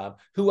like?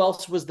 Who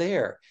else was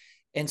there?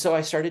 And so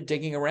I started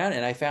digging around,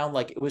 and I found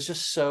like it was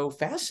just so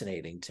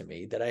fascinating to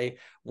me that I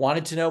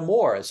wanted to know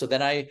more. So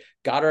then I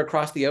got her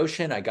across the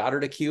ocean. I got her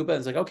to Cuba. And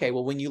it's like, okay,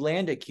 well, when you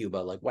land at Cuba,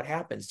 like what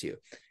happens to you,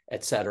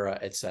 et cetera,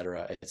 et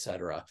cetera, et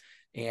cetera.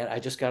 And I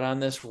just got on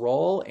this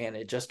roll, and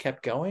it just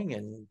kept going.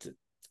 And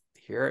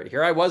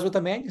here I was with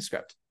a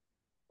manuscript.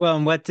 Well,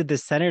 and what did the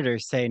senator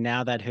say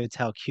now that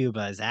Hotel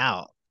Cuba is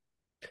out?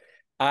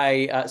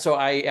 I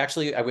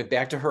went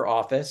back to her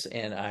office,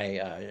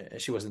 and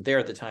she wasn't there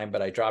at the time,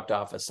 but I dropped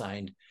off a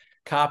signed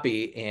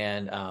copy,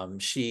 and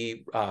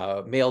she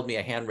mailed me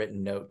a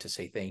handwritten note to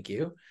say thank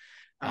you,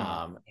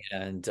 Oh.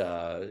 and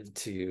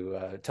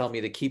to tell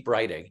me to keep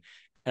writing.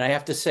 And I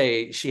have to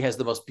say, she has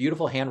the most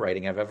beautiful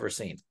handwriting I've ever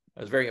seen. I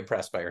was very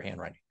impressed by her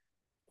handwriting.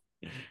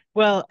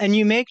 Well, and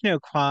you make no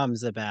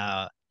qualms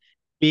about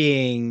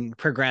being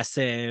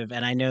progressive.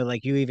 And I know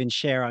like you even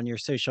share on your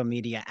social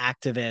media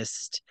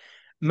activist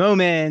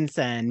moments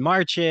and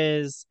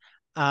marches.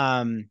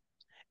 Um,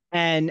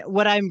 and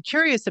what I'm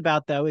curious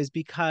about though is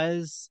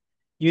because,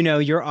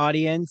 your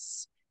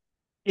audience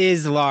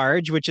is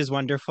large, which is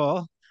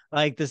wonderful.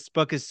 Like this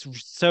book is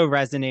so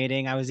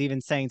resonating. I was even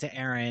saying to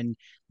Aaron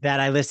that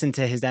I listened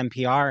to his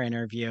NPR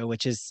interview,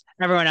 which is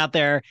everyone out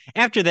there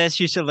after this,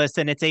 you should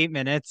listen. It's 8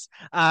 minutes.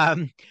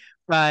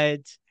 But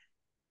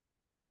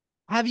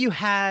have you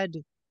had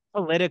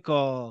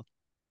political,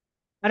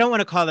 I don't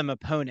want to call them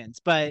opponents,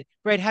 but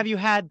right, have you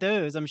had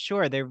those? I'm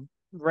sure they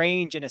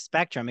range in a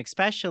spectrum,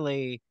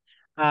 especially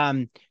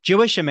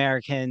Jewish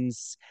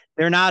Americans.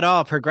 They're not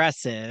all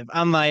progressive.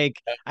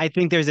 Unlike, I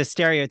think there's a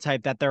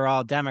stereotype that they're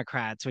all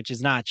Democrats, which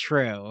is not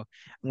true.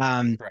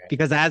 Right.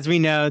 Because as we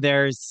know,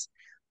 there's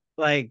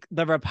like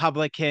the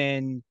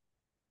Republican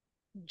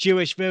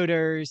Jewish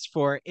voters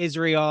for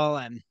Israel,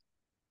 and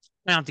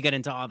I don't have to get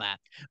into all that.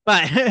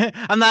 But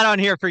I'm not on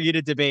here for you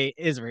to debate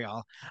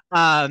Israel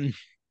um,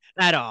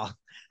 at all.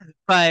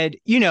 But,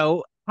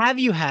 have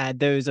you had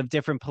those of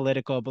different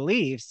political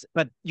beliefs,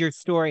 but your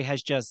story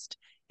has just,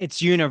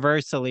 it's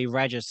universally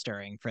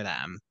registering for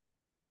them?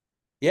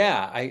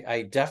 Yeah,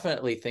 I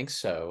definitely think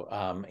so.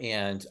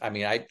 And I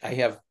mean, I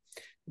have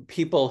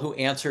people who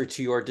answer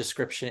to your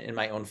description in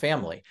my own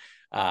family.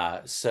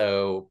 But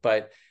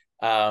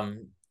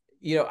um,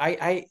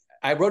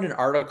 I wrote an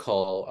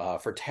article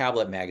for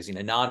Tablet Magazine,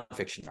 a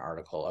nonfiction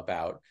article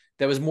about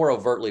that was more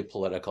overtly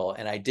political,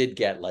 and I did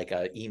get like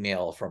an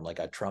email from like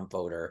a Trump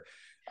voter,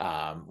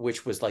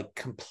 which was like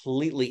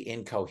completely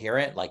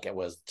incoherent. Like it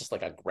was just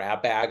like a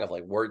grab bag of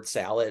like word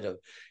salad of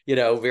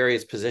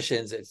various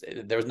positions.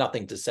 There was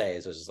nothing to say.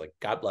 So it was just like,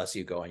 God bless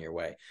you, go on your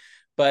way.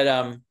 But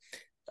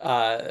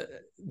uh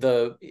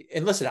the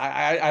and listen,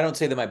 I don't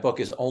say that my book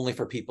is only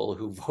for people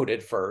who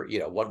voted for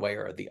one way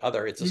or the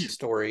other. It's a Yeah.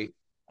 story,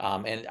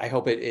 and I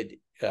hope it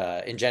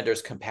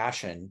engenders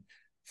compassion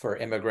for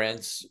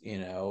immigrants,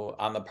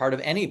 on the part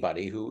of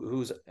anybody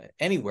who's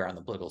anywhere on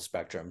the political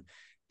spectrum,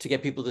 to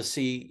get people to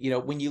see,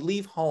 when you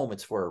leave home,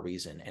 it's for a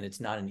reason, and it's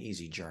not an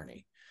easy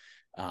journey.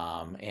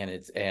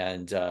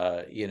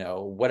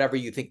 Whatever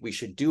you think we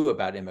should do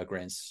about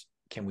immigrants,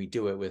 can we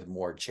do it with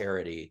more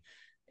charity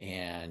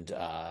and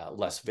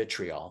less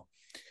vitriol?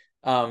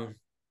 Um,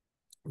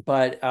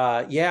 but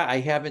yeah, I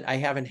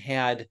haven't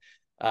had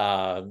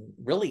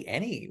really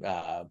any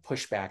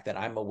pushback that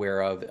I'm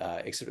aware of.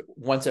 Except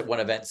once at one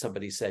event,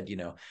 somebody said,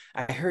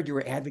 I heard you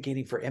were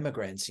advocating for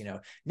immigrants.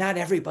 Not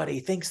everybody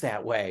thinks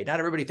that way. Not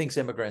everybody thinks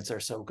immigrants are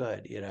so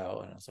good. And I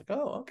was like,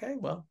 oh, okay,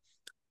 well,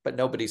 but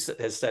nobody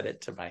has said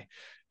it to my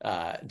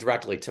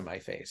directly to my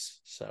face.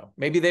 So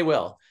maybe they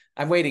will.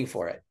 I'm waiting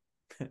for it.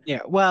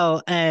 Yeah.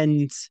 Well,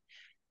 and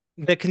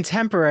the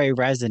contemporary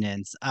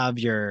resonance of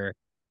your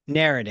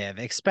narrative,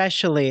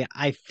 especially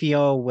I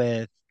feel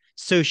with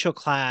social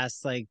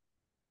class, like,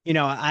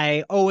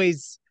 I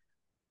always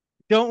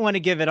don't want to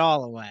give it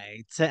all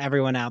away to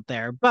everyone out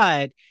there,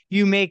 but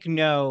you make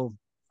no,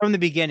 from the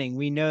beginning,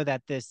 we know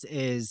that this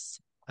is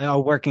a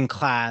working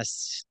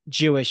class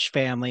Jewish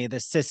family, the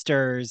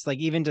sisters, like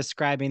even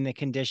describing the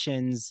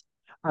conditions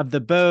of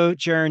the boat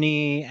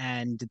journey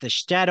and the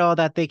shtetl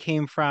that they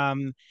came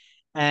from.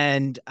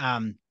 And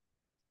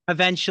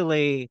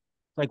eventually,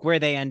 like where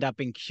they end up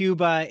in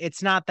Cuba,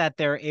 it's not that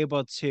they're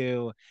able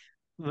to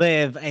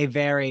live a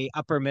very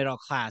upper middle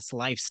class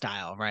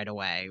lifestyle right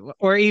away.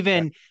 Or Right.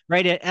 even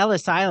right at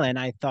Ellis Island,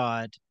 I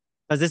thought,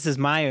 because this is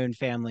my own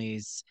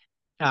family's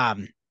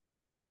um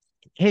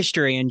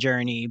history and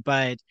journey,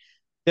 but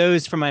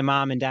those from my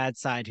mom and dad's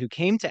side who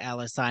came to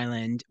Ellis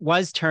Island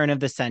was turn of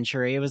the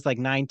century. It was like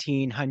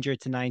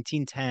 1900 to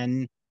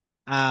 1910.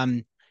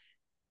 Um,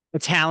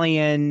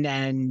 Italian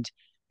and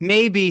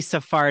maybe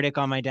Sephardic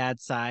on my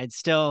dad's side.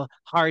 Still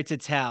hard to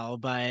tell,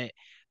 but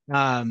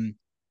um,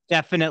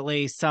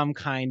 definitely some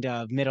kind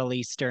of Middle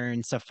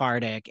Eastern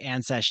Sephardic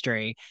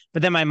ancestry.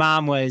 But then my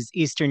mom was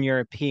Eastern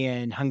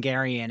European,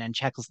 Hungarian, and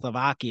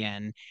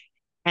Czechoslovakian.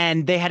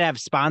 And they had to have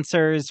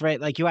sponsors, right?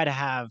 Like you had to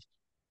have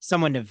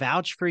someone to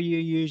vouch for you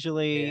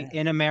usually Yeah.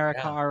 in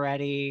America Yeah.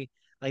 already.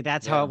 Like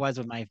that's how it Yeah. was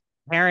with my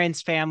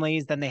parents'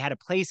 families. Then they had a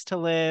place to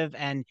live.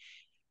 And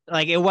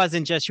like it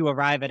wasn't just you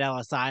arrive at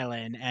Ellis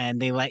Island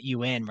and they let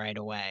you in right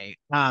away.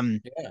 Yeah.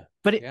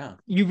 But Yeah.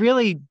 you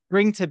really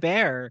bring to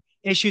bear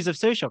issues of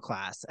social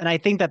class, and I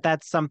think that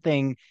that's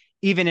something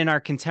even in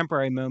our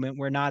contemporary moment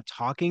we're not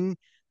talking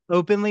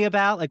openly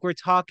about. Like we're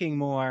talking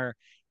more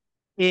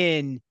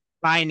in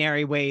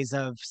binary ways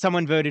of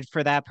someone voted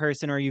for that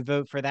person or you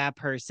vote for that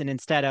person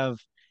instead of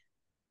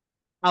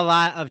a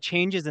lot of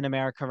changes in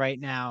America right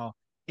now.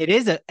 It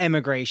is a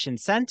immigration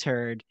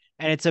centered,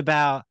 and it's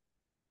about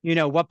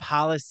what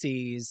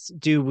policies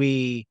do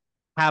we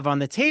have on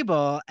the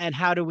table and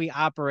how do we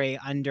operate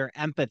under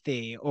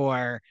empathy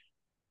or,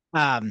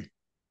 um,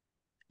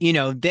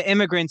 the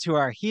immigrants who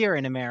are here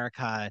in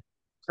America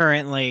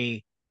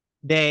currently,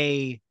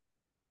 they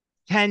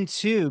tend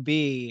to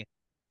be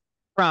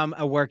from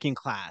a working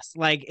class.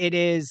 Like it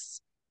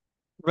is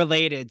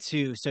related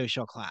to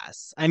social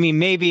class. I mean,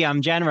 maybe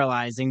I'm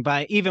generalizing,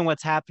 but even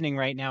what's happening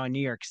right now in New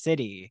York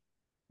City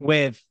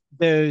with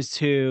those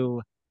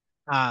who,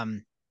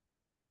 um,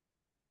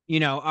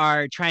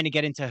 are trying to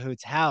get into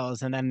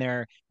hotels and then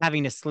they're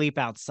having to sleep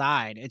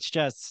outside. It's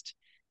just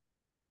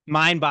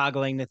mind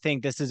boggling to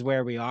think this is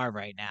where we are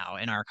right now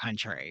in our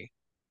country.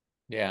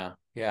 Yeah,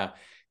 yeah.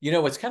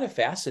 What's kind of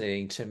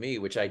fascinating to me,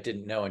 which I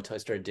didn't know until I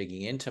started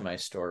digging into my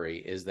story,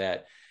 is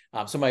that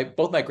so my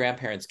both my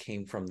grandparents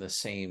came from the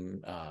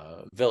same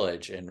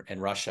village in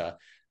Russia,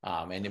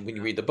 and when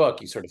you read the book,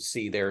 you sort of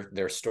see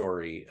their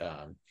story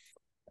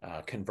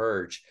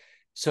converge.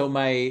 So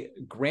my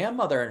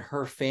grandmother and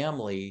her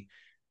family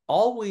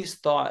always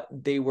thought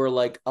they were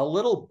like a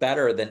little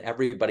better than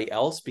everybody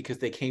else because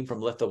they came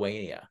from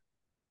Lithuania,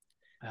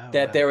 Oh,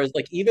 that wow. there was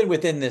like even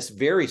within this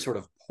very sort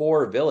of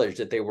poor village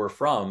that they were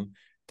from,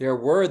 there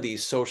were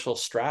these social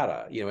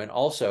strata, and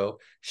also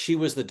she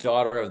was the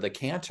daughter of the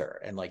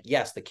cantor, and like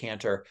yes, the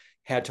cantor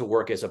had to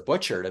work as a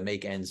butcher to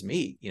make ends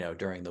meet,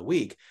 during the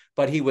week,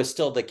 but he was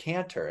still the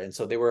cantor, and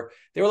so they were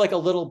like a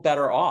little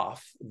better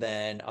off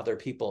than other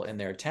people in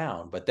their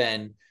town. But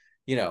then,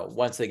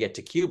 once they get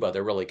to Cuba,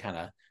 they're really kind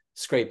of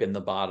scraping the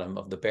bottom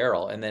of the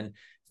barrel. And then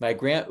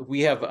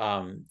we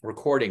have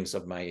recordings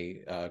of my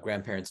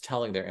grandparents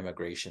telling their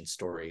immigration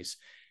stories.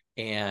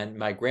 And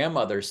my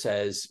grandmother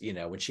says,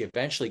 when she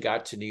eventually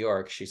got to New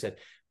York, she said,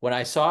 when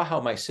I saw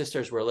how my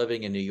sisters were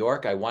living in New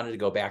York, I wanted to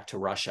go back to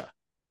Russia.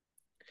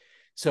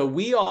 So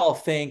we all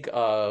think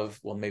of,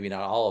 well, maybe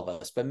not all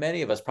of us, but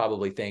many of us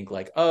probably think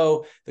like,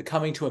 oh, the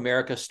coming to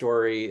America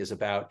story is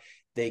about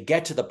they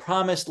get to the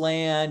promised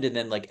land and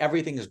then like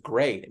everything is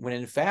great. When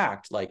in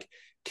fact, like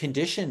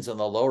conditions on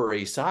the Lower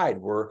East Side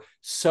were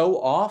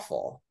so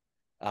awful,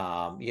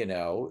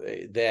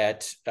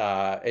 that,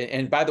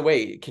 and by the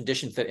way,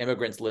 conditions that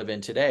immigrants live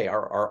in today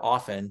are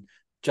often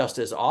just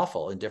as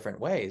awful in different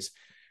ways.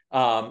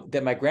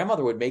 That my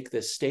grandmother would make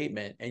this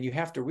statement. And you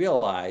have to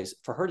realize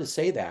for her to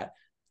say that,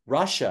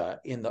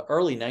 Russia in the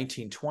early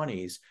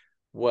 1920s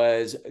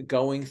was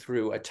going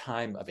through a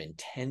time of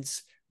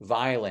intense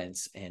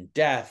violence and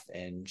death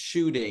and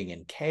shooting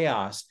and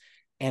chaos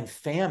and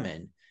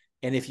famine.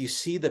 And if you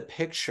see the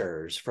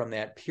pictures from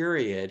that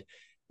period,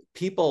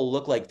 people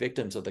look like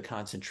victims of the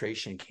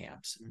concentration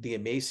camps. The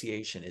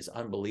emaciation is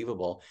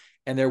unbelievable.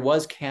 And there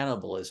was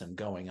cannibalism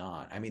going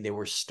on. I mean, they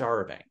were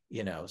starving,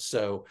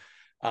 so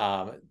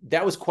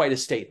that was quite a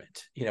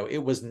statement.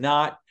 It was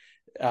not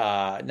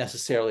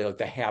necessarily like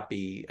the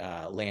happy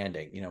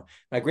landing.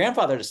 My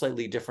grandfather had a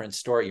slightly different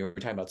story. You were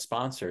talking about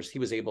sponsors. He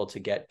was able to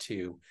get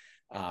to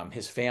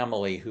his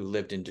family who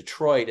lived in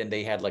Detroit, and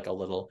they had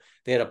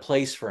they had a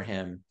place for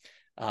him,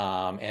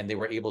 and they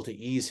were able to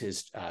ease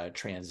his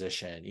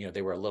transition.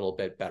 They were a little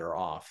bit better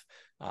off.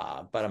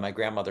 But on my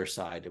grandmother's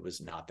side, it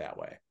was not that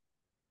way.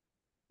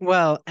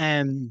 Well,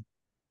 I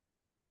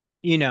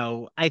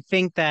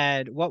think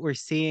that what we're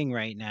seeing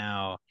right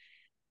now,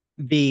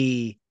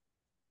 the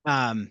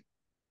um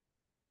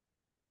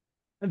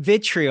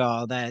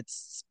vitriol that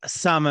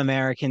some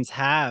Americans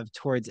have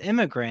towards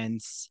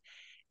immigrants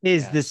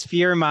is this Yes.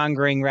 fear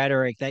mongering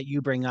rhetoric that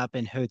you bring up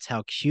in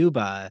Hotel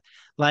Cuba.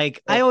 Like,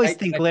 I Well, always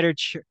think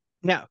literature.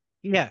 No,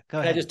 yeah, go can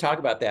I ahead. just talk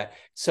about that?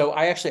 So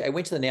I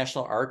went to the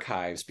National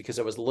Archives because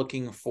I was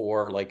looking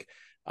for like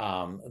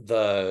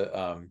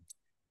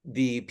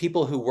the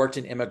people who worked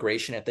in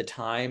immigration at the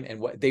time,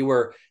 and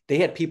they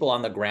had people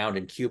on the ground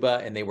in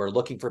Cuba, and they were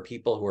looking for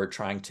people who were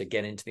trying to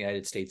get into the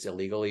United States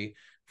illegally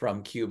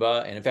from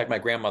Cuba. And in fact, my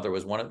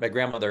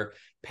grandmother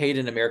paid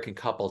an American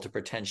couple to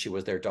pretend she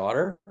was their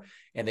daughter.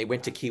 And they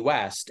went to Key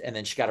West, and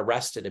then she got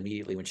arrested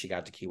immediately when she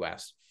got to Key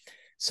West.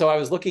 So I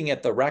was looking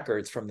at the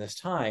records from this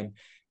time,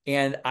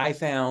 and I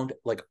found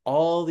like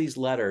all these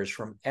letters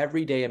from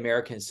everyday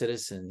American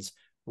citizens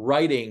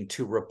writing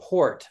to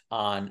report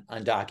on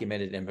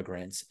undocumented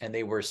immigrants. And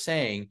they were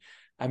saying,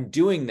 I'm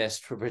doing this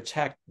to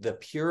protect the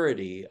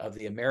purity of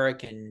the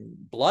American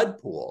blood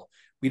pool.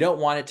 We don't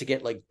want it to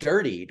get like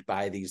dirtied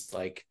by these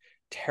like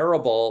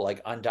terrible,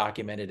 like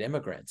undocumented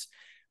immigrants.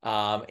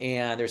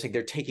 And they're saying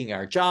they're taking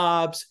our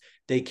jobs.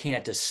 They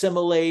can't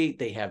assimilate.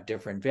 They have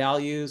different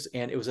values.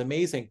 And it was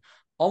amazing.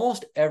 All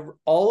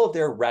of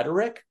their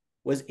rhetoric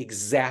was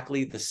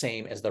exactly the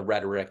same as the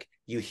rhetoric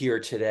you hear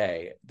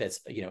today that's,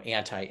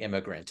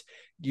 anti-immigrant.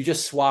 You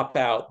just swap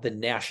out the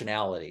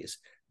nationalities,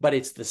 but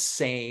it's the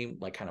same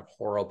like kind of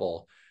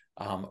horrible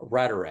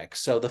rhetoric.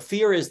 So the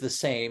fear is the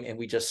same, and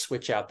we just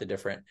switch out the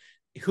different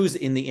who's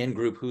in the in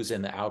group, who's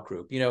in the out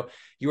group. You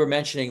were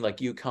mentioning like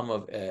you come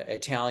of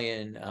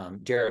Italian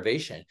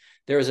derivation.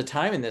 There was a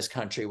time in this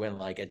country when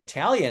like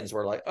Italians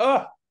were like,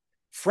 oh,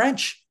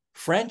 French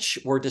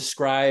were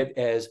described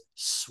as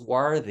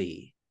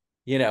swarthy,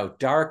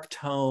 dark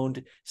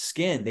toned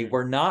skin. They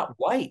were not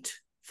white.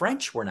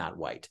 French were not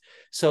white.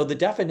 So the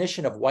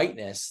definition of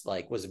whiteness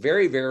like was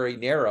very, very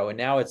narrow. And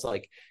now it's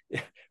like,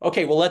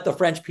 okay, we'll let the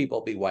French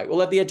people be white. We'll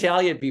let the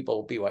Italian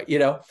people be white,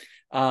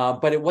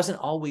 but it wasn't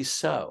always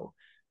so.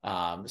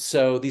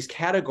 So these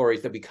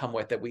categories that we come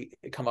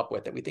up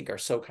with that we think are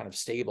so kind of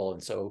stable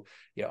and so,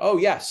 oh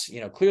yes,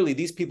 clearly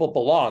these people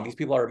belong. These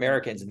people are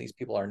Americans and these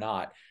people are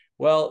not.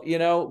 Well,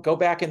 go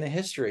back in the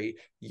history.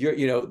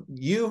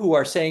 You who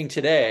are saying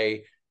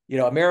today,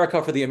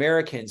 America for the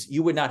Americans,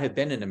 you would not have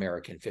been an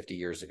American 50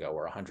 years ago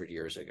or 100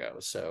 years ago.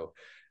 So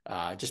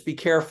just be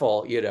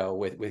careful,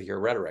 with your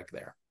rhetoric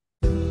there.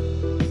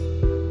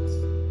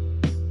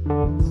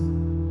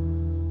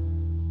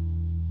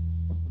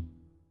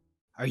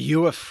 Are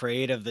you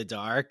afraid of the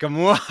dark?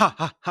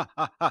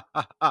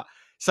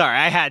 Sorry,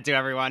 I had to,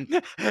 everyone.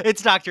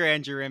 It's Dr.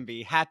 Andrew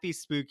Rimby. Happy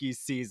spooky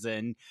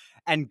season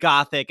and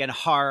gothic and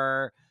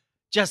horror,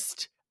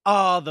 just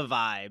all the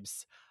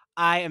vibes.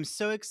 I am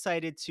so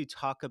excited to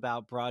talk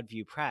about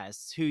Broadview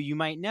Press, who you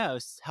might know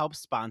helps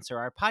sponsor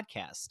our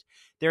podcast.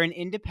 They're an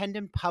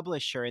independent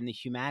publisher in the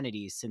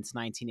humanities since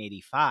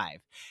 1985.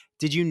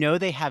 Did you know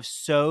they have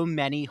so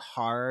many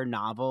horror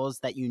novels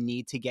that you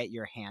need to get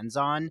your hands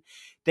on?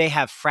 They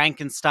have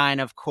Frankenstein,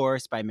 of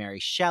course, by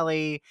Mary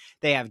Shelley.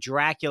 They have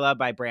Dracula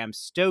by Bram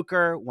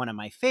Stoker, one of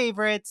my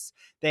favorites.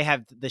 They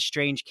have The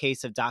Strange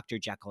Case of Dr.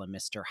 Jekyll and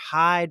Mr.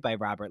 Hyde by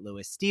Robert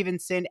Louis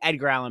Stevenson,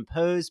 Edgar Allan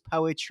Poe's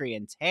Poetry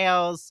and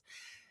Tales.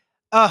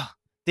 Oh,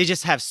 they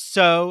just have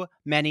so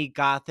many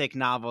gothic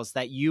novels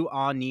that you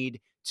all need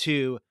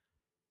to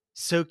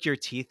soak your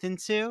teeth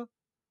into.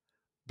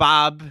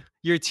 Bob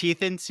your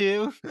teeth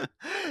into.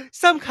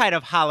 Some kind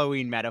of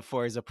Halloween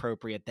metaphor is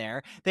appropriate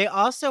there. They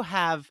also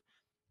have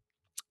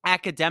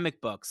academic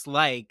books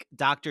like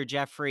Dr.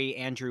 Jeffrey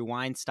Andrew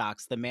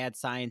Weinstock's The Mad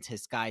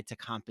Scientist's Guide to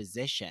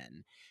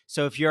Composition.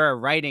 So if you're a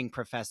writing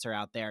professor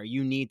out there,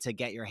 you need to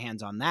get your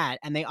hands on that.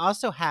 And they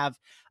also have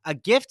a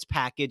gift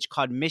package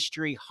called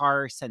Mystery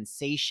Horror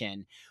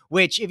Sensation,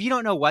 which if you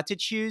don't know what to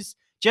choose,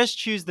 just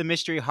choose the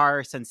Mystery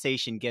Horror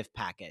Sensation gift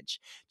package.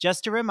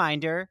 Just a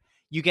reminder,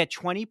 you get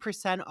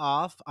 20%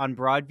 off on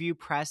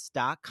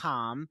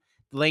broadviewpress.com,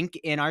 link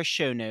in our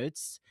show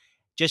notes.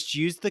 Just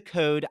use the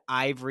code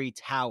Ivory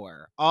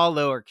Tower, all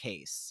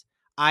lowercase.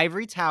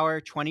 Ivory Tower,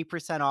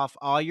 20% off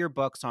all your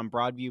books on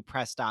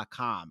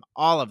broadviewpress.com,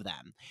 all of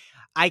them.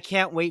 I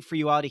can't wait for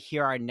you all to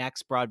hear our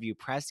next Broadview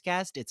Press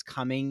guest. It's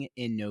coming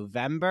in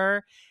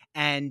November.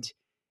 And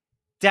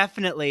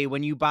definitely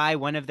when you buy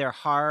one of their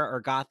horror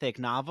or gothic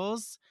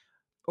novels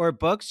or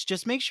books,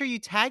 just make sure you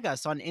tag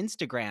us on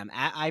Instagram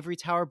at Ivory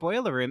Tower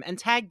Boiler Room and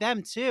tag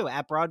them too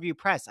at Broadview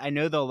Press. I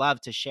know they'll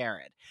love to share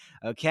it.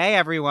 Okay,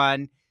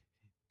 everyone.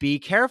 Be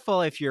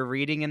careful if you're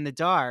reading in the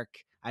dark.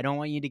 I don't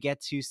want you to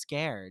get too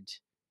scared.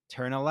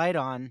 Turn a light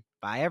on.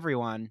 Bye,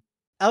 everyone.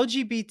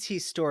 LGBT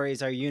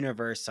stories are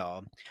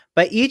universal,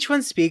 but each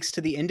one speaks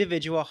to the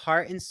individual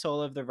heart and soul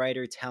of the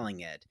writer telling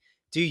it.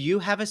 Do you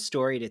have a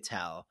story to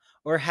tell?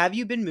 Or have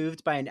you been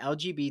moved by an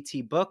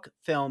LGBT book,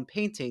 film,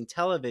 painting,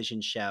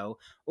 television show,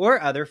 or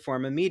other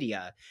form of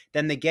media?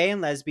 Then the Gay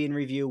and Lesbian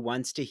Review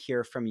wants to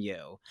hear from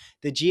you.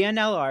 The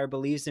GNLR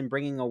believes in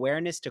bringing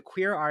awareness to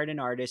queer art and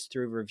artists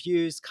through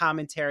reviews,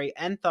 commentary,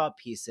 and thought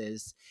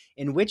pieces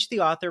in which the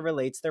author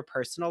relates their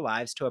personal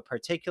lives to a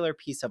particular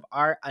piece of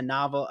art, a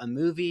novel, a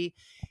movie.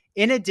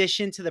 In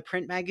addition to the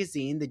print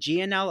magazine, the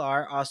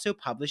GNLR also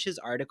publishes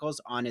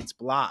articles on its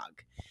blog.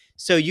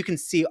 So you can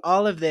see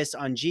all of this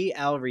on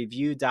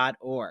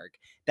glreview.org.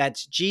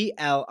 That's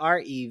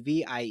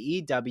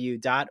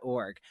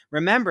glreview.org.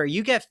 Remember,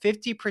 you get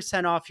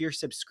 50% off your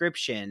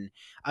subscription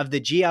of the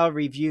GL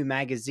Review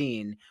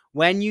magazine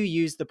when you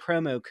use the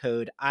promo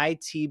code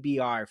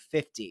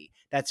ITBR50.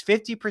 That's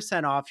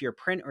 50% off your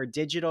print or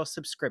digital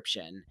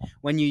subscription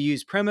when you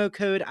use promo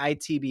code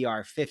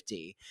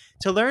ITBR50.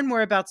 To learn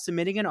more about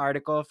submitting an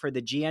article for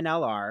the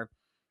GNLR,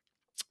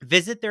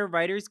 visit their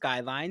writer's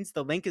guidelines.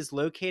 The link is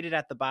located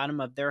at the bottom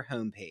of their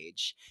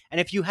homepage. And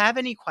if you have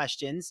any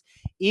questions,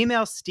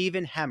 email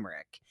Stephen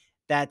Hemrick.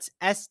 That's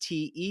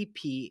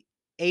STEPHEN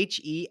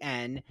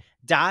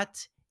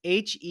dot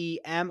HEMRICK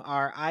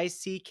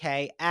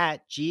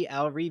at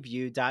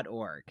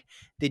glreview.org.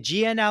 The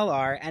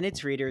GNLR and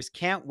its readers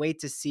can't wait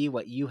to see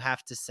what you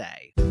have to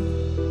say.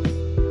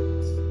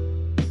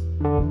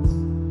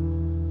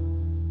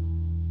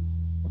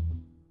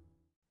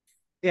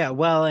 Yeah,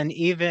 well, and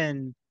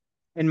even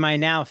in my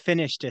now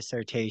finished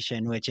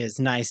dissertation, which is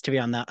nice to be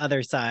on the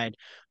other side,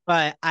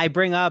 but I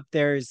bring up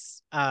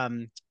there's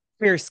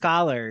queer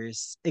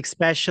scholars,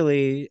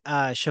 especially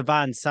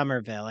Siobhan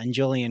Somerville and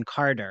Julian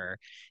Carter.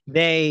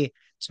 They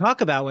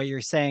talk about what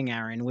you're saying,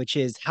 Aaron, which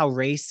is how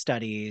race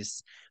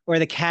studies or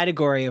the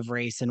category of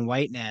race and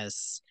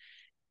whiteness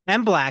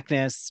and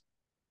blackness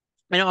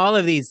and all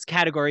of these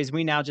categories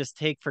we now just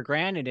take for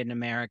granted in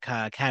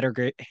America,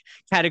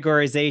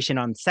 categorization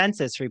on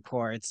census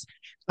reports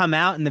come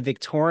out in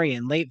the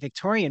late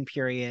Victorian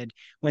period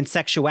when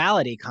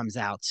sexuality comes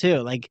out too.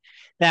 Like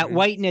that Mhm.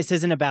 whiteness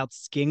isn't about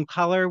skin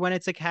color when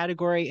it's a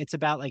category. It's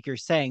about, like you're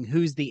saying,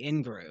 who's the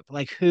in group,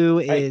 like who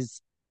Right. is,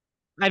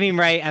 I mean,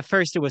 right. At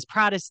first it was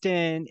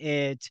Protestant,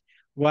 it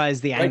was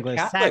the Right.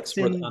 Catholics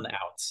were Anglo-Saxon. on the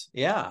outs.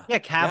 Yeah. Yeah, Yeah.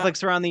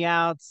 Catholics were on the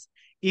outs.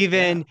 Yeah.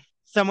 Even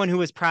someone who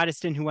was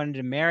Protestant who wanted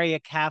to marry a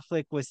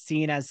Catholic was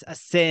seen as a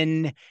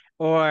sin,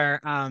 or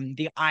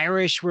the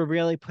Irish were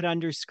really put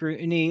under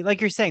scrutiny.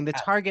 Like you're saying, the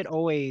target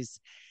always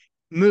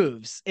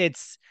moves.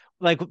 It's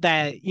like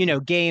that,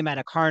 game at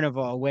a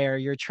carnival where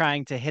you're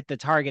trying to hit the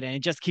target and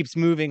it just keeps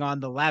moving on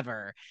the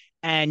lever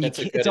and That's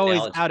a it's good always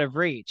analogy. out of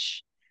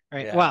reach.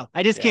 Right. Yeah. Well,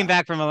 I just came Yeah.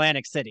 back from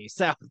Atlantic City,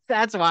 so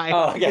that's why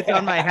Oh, it's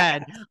on my yeah.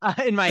 head,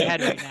 in my head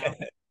right now.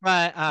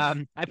 But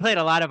I played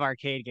a lot of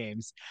arcade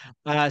games.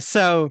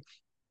 So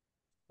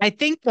I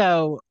think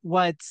though,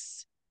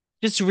 what's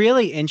just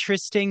really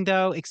interesting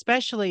though,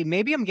 especially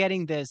maybe I'm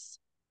getting this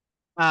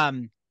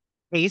um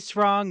pace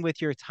wrong with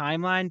your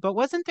timeline, but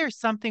wasn't there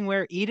something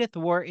where Edith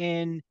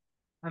Wharton,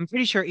 I'm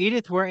pretty sure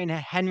Edith Wharton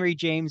and Henry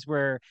James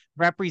were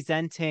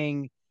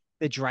representing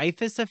the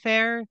Dreyfus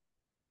affair?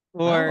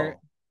 Or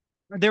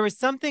Oh, there was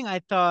something I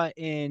thought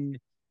in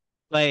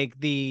like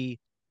the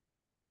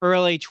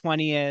early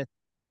 20th,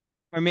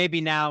 or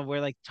maybe now we're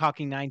like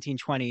talking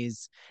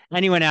 1920s.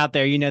 Anyone out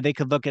there, they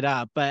could look it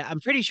up, but I'm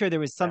pretty sure there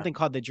was yeah. something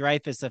called the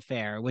Dreyfus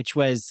affair, which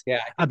was Yeah. I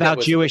think that about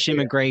was Jewish earlier.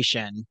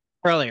 immigration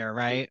earlier,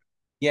 right?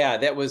 Yeah,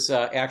 that was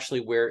actually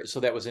where. So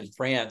that was in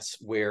France,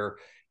 where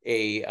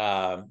a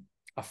uh,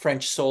 a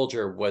French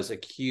soldier was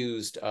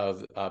accused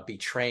of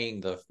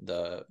betraying the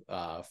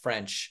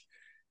French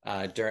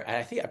during.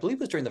 I believe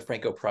it was during the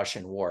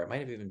Franco-Prussian War. It might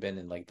have even been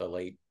in like the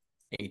late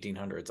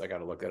 1800s. I got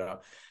to look it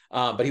up.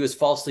 But he was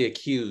falsely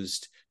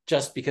accused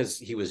just because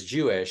he was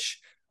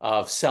Jewish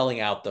of selling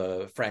out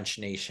the French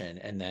nation,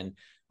 and then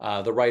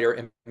the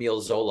writer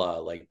Emile Zola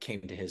like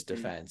came to his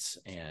defense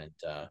and.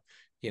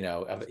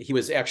 He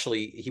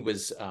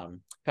was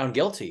found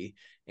guilty,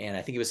 and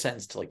I think he was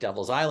sentenced to like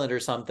Devil's Island or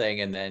something.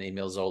 And then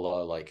Emile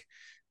Zola like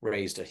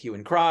raised a hue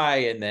and cry,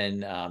 and then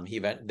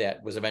that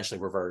was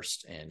eventually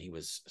reversed, and he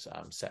was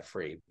set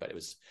free. But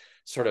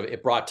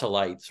it brought to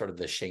light sort of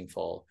the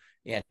shameful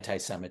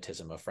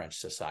anti-Semitism of French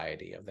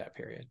society of that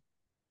period.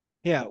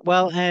 Yeah,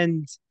 well,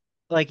 and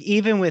like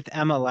even with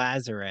Emma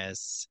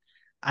Lazarus,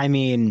 I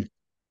mean,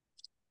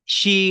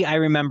 I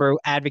remember,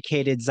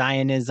 advocated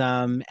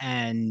Zionism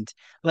and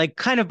like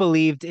kind of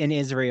believed in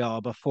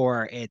Israel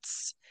before it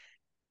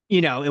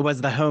was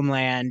the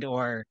homeland,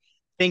 or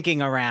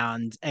thinking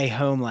around a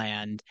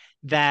homeland.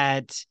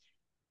 That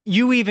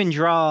you even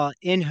draw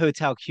in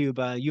Hotel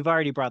Cuba, you've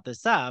already brought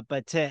this up,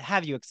 but to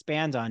have you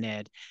expand on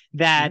it,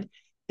 that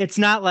Mm-hmm. it's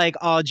not like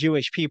all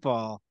Jewish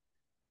people,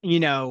 you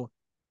know,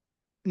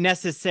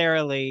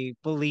 necessarily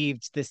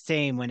believed the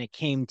same when it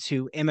came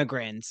to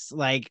immigrants.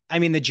 Like, I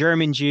mean, the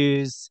German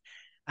Jews,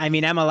 I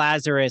mean, Emma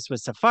Lazarus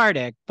was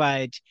Sephardic,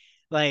 but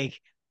like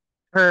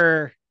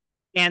her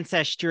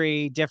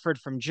ancestry differed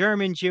from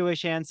German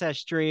Jewish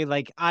ancestry.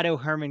 Like Otto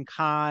Hermann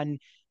Kahn,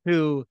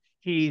 who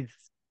he's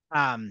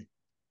um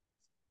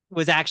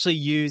was actually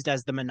used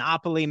as the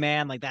Monopoly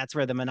Man. Like that's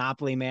where the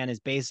Monopoly Man is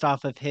based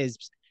off of his,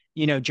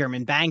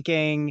 German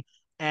banking.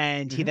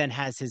 And he Mm-hmm. then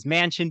has his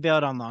mansion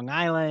built on Long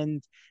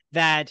Island.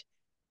 That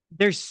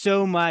there's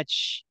so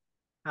much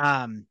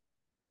um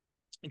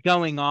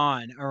going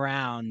on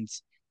around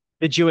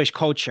the Jewish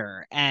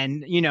culture.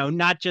 And,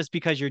 not just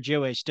because you're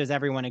Jewish does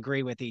everyone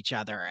agree with each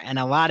other. And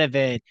a lot of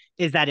it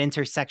is that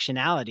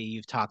intersectionality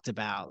you've talked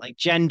about, like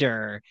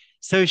gender,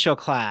 social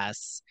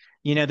class,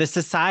 the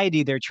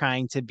society they're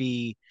trying to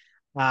be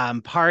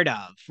part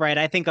of, right?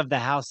 I think of the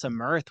House of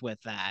Mirth with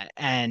that.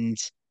 And,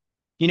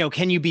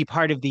 can you be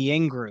part of the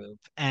in group?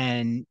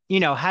 And,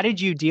 how did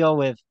you deal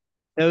with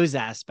those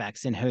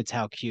aspects in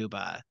Hotel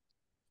Cuba?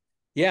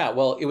 Yeah,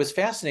 well, it was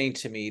fascinating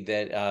to me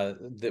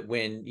that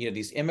when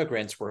these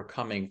immigrants were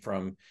coming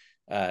from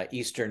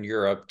Eastern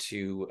Europe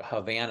to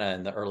Havana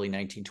in the early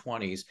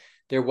 1920s,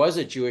 there was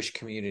a Jewish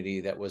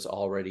community that was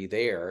already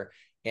there,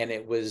 and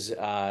it was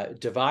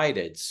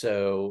divided.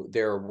 So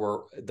there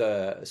were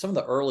the some of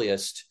the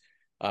earliest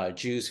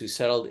Jews who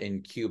settled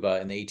in Cuba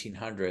in the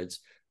 1800s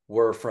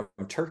were from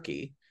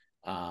Turkey,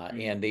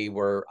 Mm, and they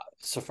were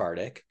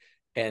Sephardic,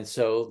 and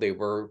so they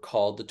were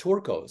called the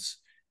Turcos.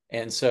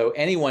 And so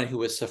anyone who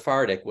was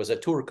Sephardic was a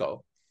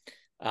Turco.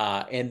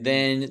 And mm,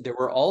 then there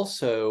were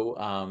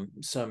also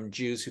some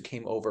Jews who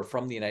came over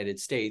from the United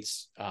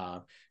States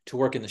to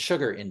work in the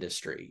sugar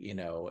industry,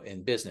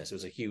 in business. It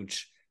was a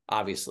huge,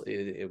 obviously,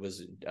 it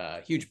was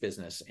a huge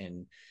business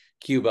in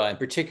Cuba, and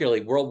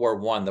particularly World War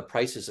One. The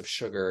prices of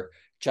sugar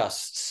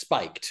just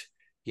spiked,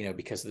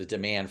 because of the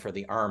demand for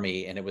the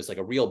army, and it was like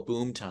a real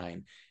boom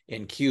time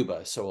in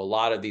Cuba. So a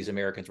lot of these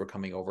Americans were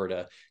coming over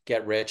to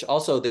get rich.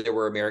 Also, there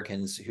were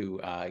Americans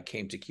who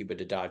came to Cuba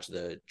to dodge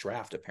the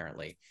draft,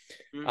 apparently.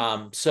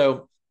 mm,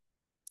 So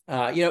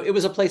it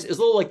was a place, it's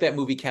a little like that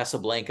movie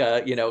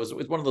Casablanca. It was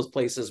one of those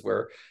places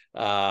where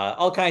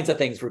all kinds of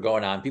things were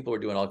going on. People were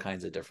doing all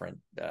kinds of different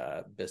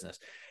business.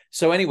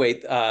 So anyway,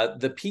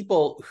 the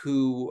people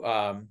who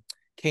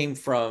came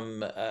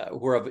from, who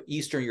were of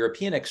Eastern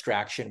European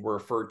extraction were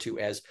referred to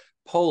as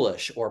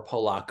Polish or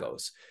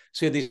Polacos.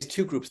 So you have these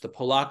two groups, the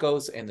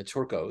Polacos and the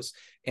Turcos,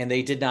 and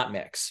they did not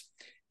mix.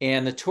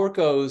 And the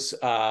Turcos,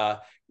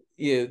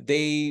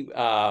 they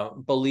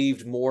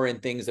believed more in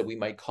things that we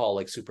might call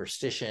like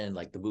superstition,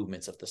 like the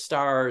movements of the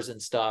stars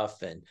and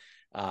stuff. And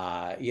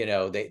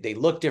they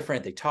look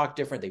different, they talk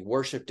different, they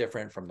worship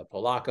different from the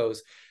Polacos.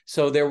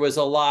 So there was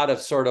a lot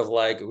of sort of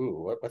like,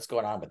 ooh, what's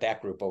going on with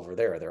that group over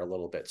there? They're a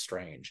little bit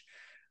strange.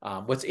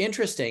 What's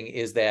interesting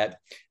is that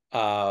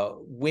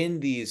when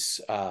these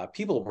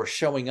people were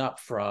showing up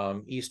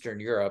from Eastern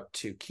Europe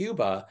to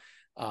Cuba,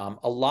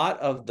 a lot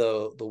of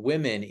the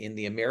women in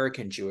the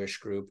American Jewish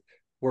group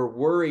were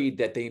worried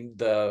that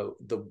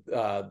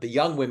the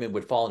young women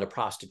would fall into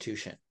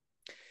prostitution.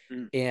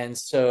 mm, And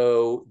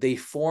so they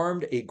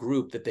formed a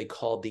group that they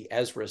called the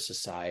Ezra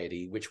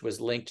Society, which was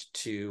linked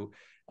to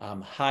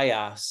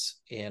HIAS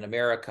in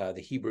America,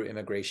 the Hebrew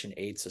Immigration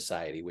Aid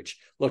Society, which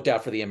looked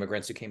out for the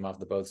immigrants who came off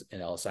the boats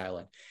in Ellis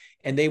Island.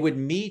 And they would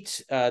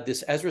meet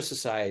this Ezra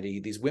Society,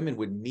 these women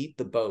would meet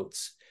the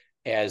boats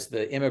as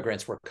the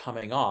immigrants were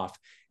coming off,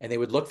 and they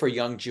would look for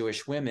young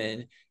Jewish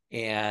women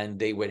and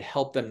they would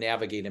help them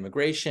navigate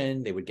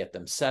immigration. They would get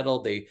them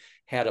settled. They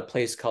had a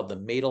place called the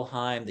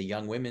Mädelheim, the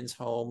young women's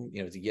home,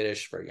 it's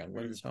Yiddish for young mm,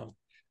 women's home.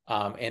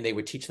 And they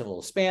would teach them a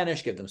little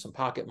Spanish, give them some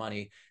pocket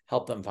money,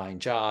 help them find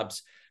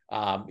jobs.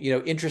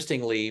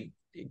 Interestingly,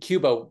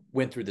 Cuba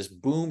went through this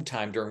boom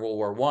time during World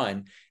War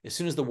One. As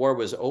soon as the war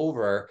was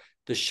over,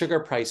 the sugar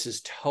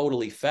prices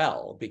totally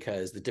fell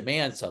because the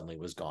demand suddenly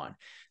was gone.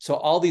 So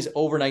all these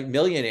overnight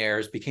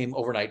millionaires became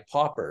overnight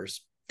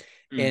paupers.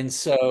 mm. And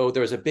so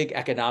there was a big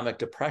economic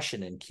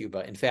depression in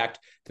Cuba. In fact,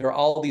 there are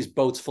all these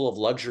boats full of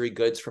luxury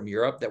goods from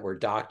Europe that were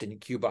docked in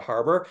Cuba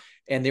harbor,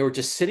 and they were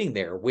just sitting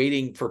there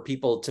waiting for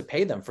people to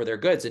pay them for their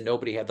goods, and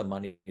nobody had the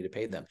money to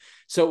pay them.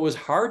 So it was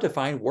hard to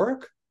find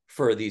work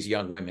for these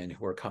young women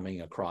who were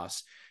coming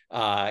across.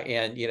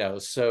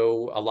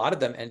 So a lot of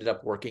them ended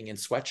up working in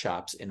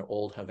sweatshops in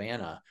old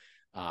Havana,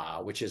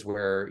 which is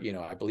where,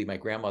 I believe my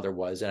grandmother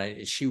was.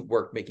 And she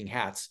worked making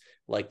hats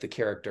like the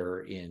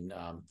character in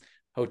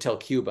Hotel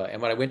Cuba.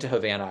 And when I went to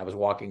Havana, I was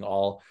walking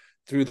all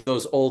through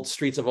those old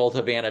streets of old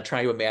Havana,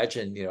 trying to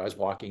imagine, I was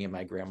walking in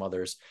my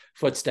grandmother's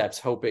footsteps,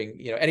 hoping,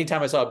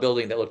 anytime I saw a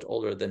building that looked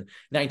older than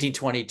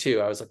 1922,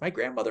 I was like, my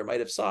grandmother might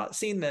have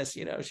seen this,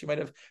 she might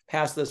have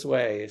passed this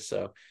way.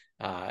 So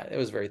it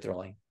was very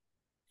thrilling.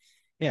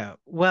 Yeah.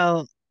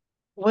 Well,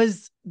 were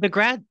the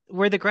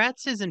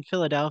Gratzes in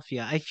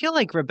Philadelphia? I feel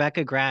like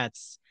Rebecca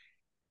Gratz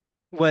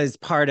was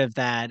part of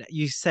that.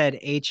 You said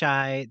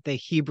HI, the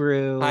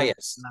Hebrew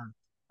Highest. Yes,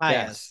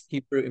 bias.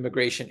 Hebrew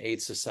Immigration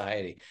Aid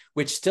Society,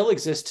 which still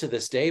exists to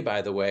this day,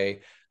 by the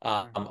way.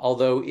 Mm,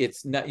 Although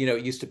it's not,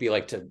 it used to be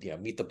like to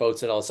meet the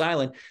boats at Ellis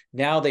Island.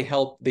 Now they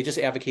just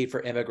advocate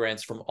for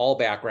immigrants from all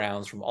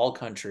backgrounds, from all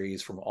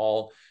countries, from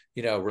all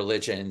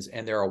religions,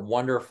 and they're a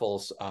wonderful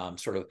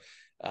sort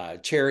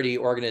of charity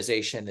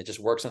organization that just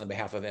works on the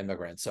behalf of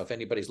immigrants. So if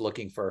anybody's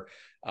looking for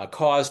a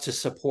cause to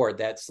support,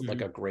 that's like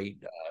mhm. a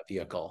great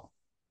vehicle.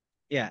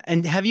 Yeah.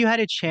 And have you had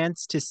a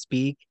chance to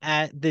speak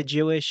at the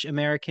Jewish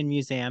American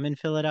Museum in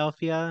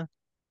Philadelphia?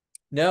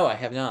 No, I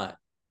have not.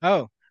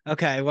 Oh,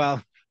 okay.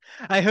 Well,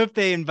 I hope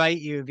they invite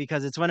you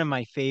because it's one of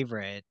my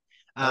favorite.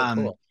 Oh, Um,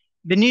 cool.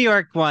 the New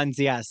York ones,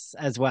 yes,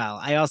 as well.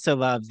 I also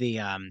love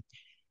the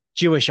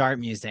Jewish Art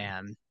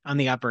Museum on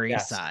the Upper East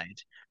Yes.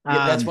 Side.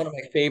 Yeah, that's Um, one of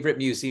my favorite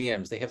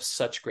museums. They have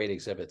such great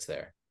exhibits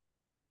there.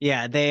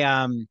 yeah, they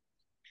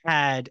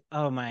had,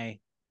 oh my,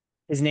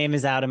 his name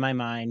is out of my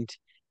mind.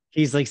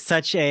 He's like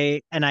such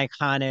an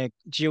iconic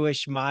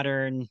Jewish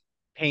modern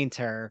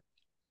painter.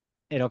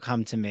 It'll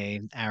come to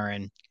me,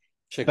 Aaron.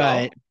 But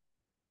Chagall?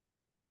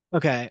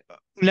 okay.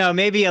 No,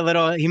 maybe a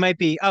little. He might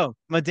be. Oh,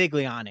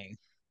 Modigliani.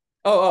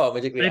 Oh, But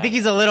I think Modigliani.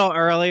 he's a Okay. little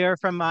earlier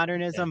from Yeah.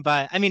 modernism.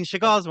 But I mean, Yeah.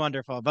 Chagall's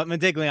wonderful, but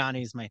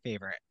Modigliani's my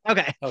favorite.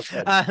 Okay. Oh,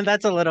 good.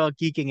 That's a little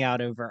geeking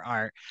out over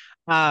art.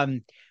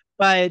 Um,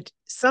 but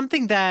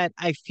something that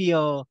I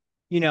feel,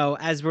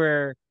 as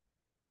we're,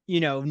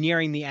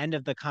 nearing the end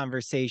of the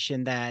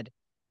conversation that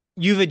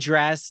you've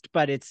addressed,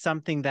 but it's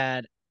something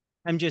that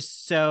I'm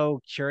just so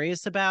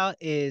curious about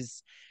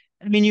is,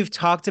 I mean, you've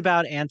talked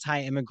about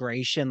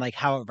anti-immigration, like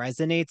how it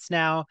resonates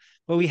now,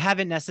 but we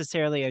haven't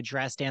necessarily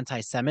addressed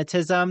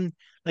anti-Semitism.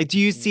 Like, do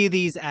you Mhm. see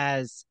these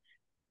as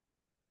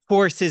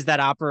forces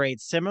that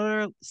operate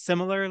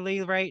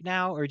similarly right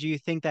now, or do you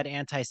think that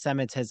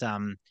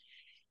anti-Semitism,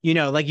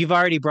 like you've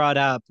already brought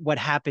up what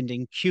happened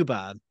in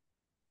Cuba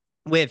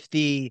with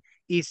the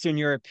Eastern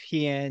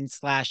European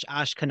slash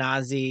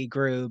Ashkenazi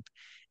group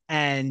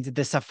and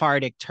the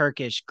Sephardic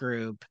Turkish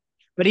group.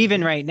 But even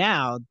Mhm. right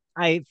now,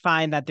 I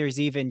find that there's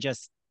even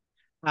just,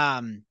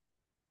 um,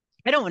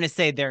 I don't want to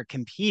say they're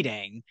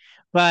competing,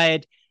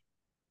 but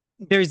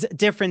there's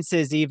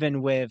differences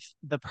even with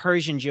the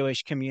Persian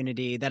Jewish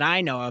community that I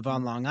know of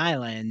on Mhm. Long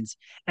Island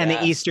and the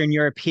Yes. Eastern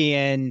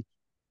European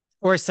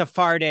or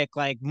Sephardic,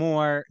 like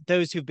more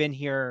those who've been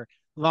here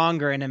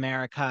longer in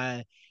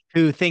America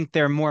who think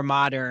they're more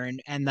modern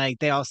and like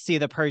they all see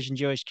the Persian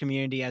Jewish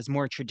community as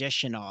more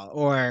traditional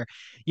or,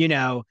 you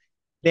know,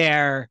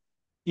 they're,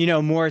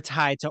 more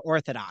tied to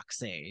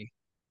orthodoxy,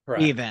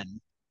 Correct.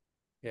 even.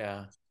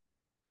 Yeah.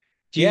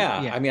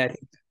 Yeah. Yeah. I mean,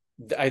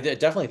 I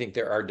definitely think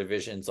there are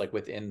divisions like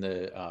within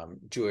the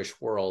Jewish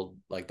world,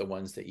 like the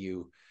ones that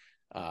you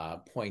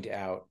point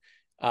out,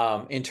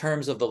 in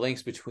terms of the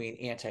links between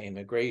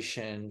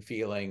anti-immigration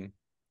feeling,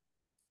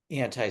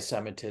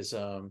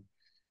 anti-Semitism,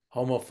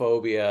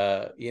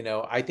 homophobia.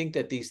 I think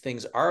that these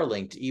things are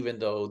linked, even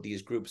though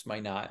these groups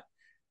might not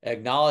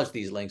acknowledge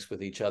these links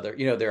with each other.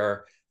 There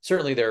are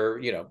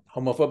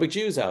homophobic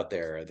Jews out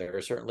there. There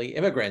are certainly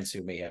immigrants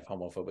who may have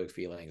homophobic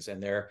feelings,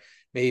 and there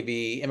may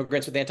be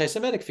immigrants with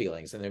anti-Semitic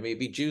feelings, and there may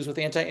be Jews with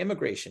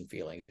anti-immigration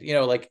feelings.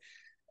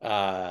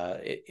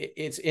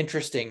 It's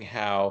interesting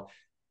how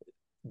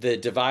the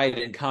divide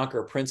and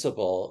conquer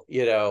principle,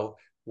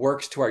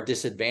 works to our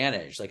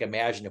disadvantage. Like,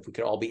 imagine if we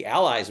could all be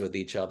allies with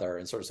each other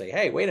and sort of say,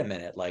 hey, wait a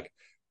minute, like,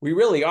 we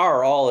really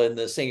are all in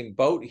the same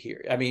boat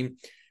here. I mean,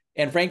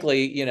 and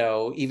frankly,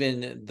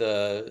 even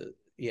the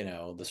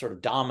sort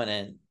of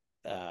dominant,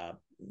 uh,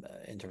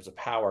 in terms of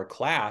power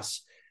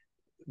class,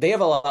 they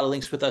have a lot of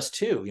links with us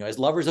too. As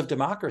lovers of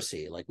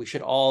democracy, like we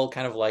should all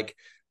kind of like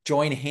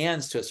join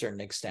hands to a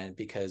certain extent,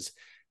 because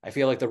I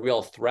feel like the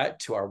real threat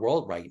to our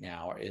world right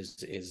now is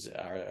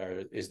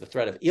the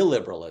threat of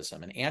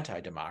illiberalism and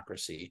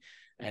anti-democracy,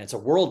 and it's a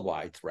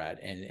worldwide threat.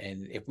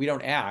 And if we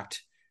don't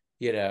act,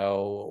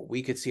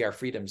 we could see our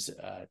freedoms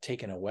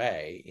taken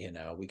away.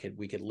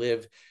 We could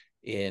live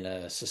in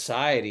a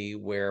society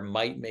where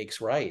might makes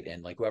right,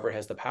 and like whoever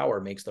has the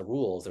power makes the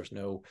rules. There's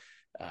no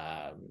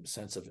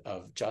sense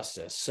of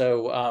justice.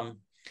 So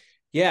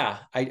yeah,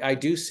 I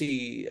do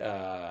see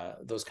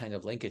those kind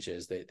of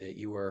linkages that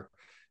you were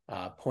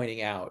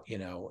pointing out,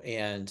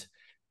 and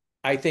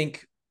I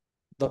think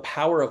the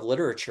power of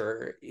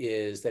literature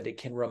is that it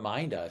can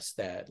remind us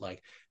that,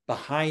 like,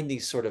 behind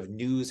these sort of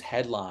news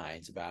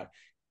headlines about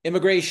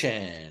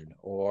immigration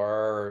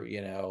or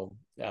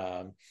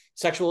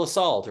sexual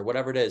assault or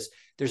whatever it is,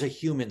 there's a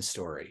human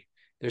story.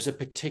 There's a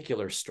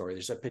particular story.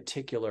 There's a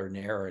particular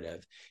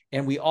narrative,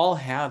 and we all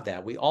have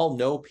that. We all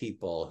know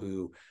people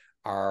who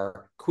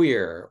are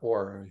queer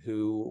or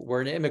who were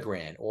an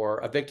immigrant or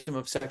a victim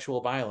of sexual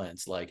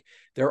violence. Like,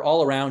 they're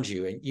all around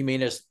you, and you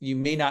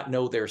may not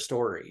know their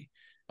story.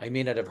 I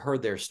may not have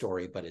heard their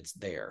story, but it's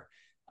there.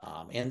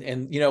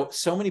 And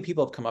so many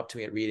people have come up to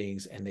me at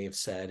readings and they have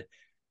said,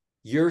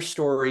 your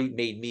story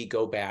made me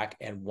go back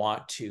and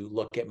want to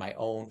look at my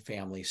own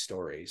family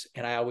stories.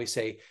 And I always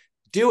say,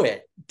 do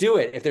it, do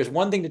it. If there's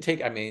one thing to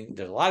take, I mean,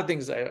 there's a lot of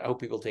things I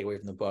hope people take away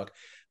from the book,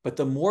 but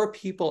the more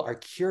people are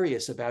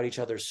curious about each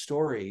other's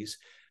stories,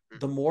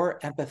 the more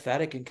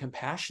empathetic and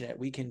compassionate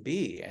we can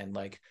be. And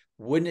like,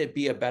 wouldn't it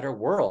be a better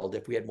world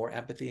if we had more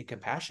empathy and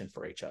compassion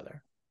for each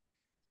other?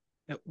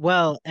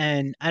 Well,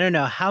 and I don't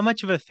know, how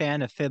much of a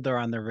fan of Fiddler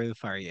on the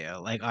Roof are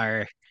you?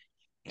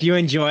 Do you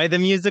enjoy the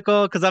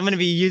musical? Because I'm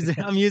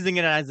using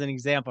it as an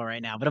example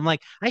right now, but I'm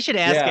like, I should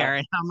ask Yeah.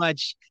 Aaron how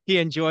much he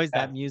enjoys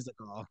that Yeah.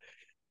 musical.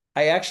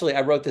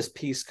 I wrote this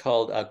piece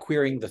called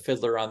 "Queering the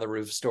Fiddler on the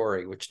Roof"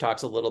 story, which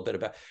talks a little bit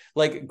about,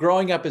 like,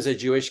 growing up as a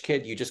Jewish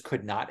kid, you just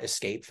could not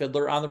escape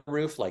Fiddler on the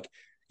Roof. Like,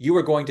 you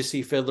were going to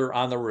see Fiddler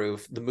on the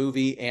Roof, the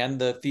movie and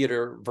the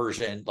theater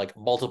version, like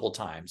multiple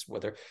times.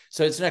 Whether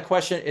so, it's not a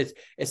question.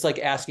 It's like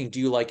asking, do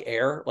you like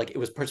Air? Like, it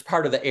was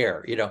part of the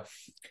Air.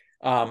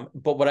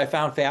 But what I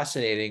found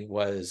fascinating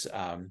was,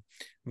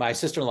 my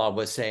sister-in-law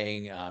was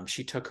saying,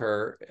 she took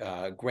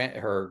her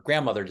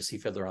grandmother to see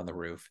Fiddler on the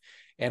Roof,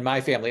 and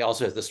my family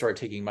also has the story of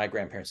taking my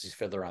grandparents to see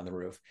Fiddler on the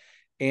Roof.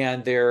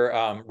 and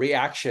their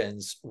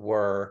reactions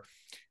were,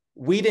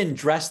 "We didn't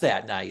dress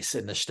that nice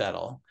in the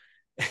shtetl,"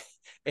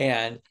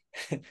 and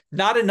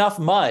 "Not enough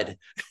mud."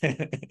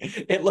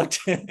 It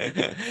looked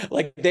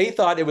like they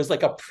thought it was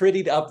like a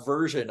prettied up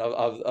version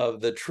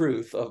of the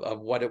truth of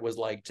what it was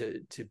like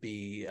to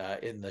be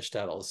in the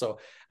shtetl. So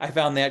I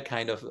found that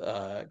kind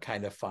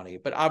of funny.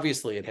 But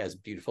obviously, it has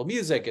beautiful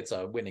music. It's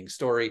a winning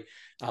story.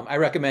 I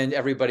recommend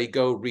everybody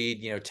go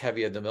read,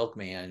 Tevye the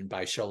Milkman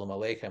by Sholem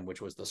Aleichem,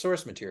 which was the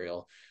source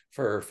material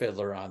for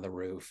Fiddler on the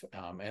Roof.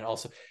 And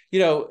also,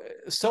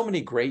 so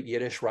many great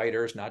Yiddish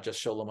writers, not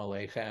just Sholem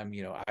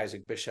Aleichem,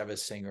 Isaac Bashevis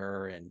Singer,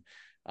 and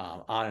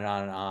on and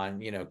on and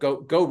on.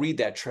 Go read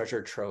that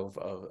treasure trove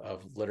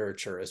of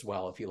literature as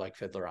well if you like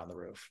Fiddler on the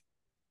Roof.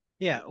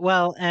 Yeah,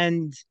 well,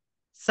 and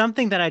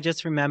something that I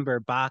just remember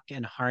Bach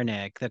and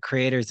Harnick, the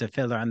creators of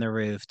Fiddler on the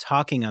Roof,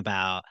 talking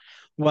about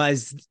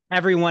was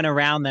everyone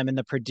around them in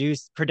the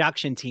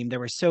production team. They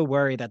were so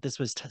worried that this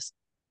was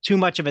too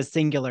much of a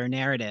singular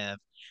narrative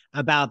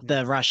about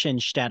the Russian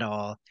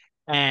shtetl,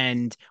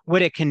 and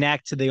would it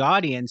connect to the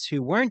audience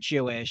who weren't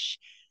Jewish?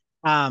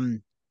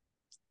 Um,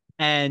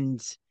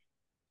 and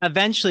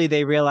eventually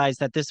they realized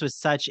that this was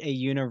such a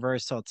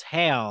universal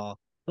tale.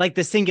 Like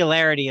the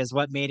singularity is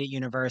what made it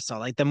universal.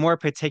 Like the more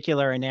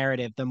particular a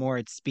narrative, the more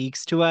it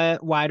speaks to a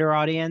wider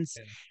audience.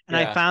 And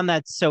I Yeah, found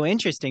that so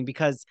interesting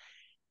because,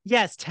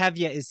 yes,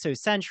 Tevye is so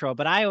central,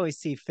 but I always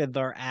see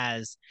Fiddler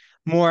as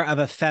more of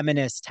a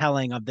feminist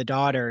telling of the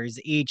daughters,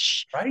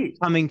 each right.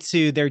 coming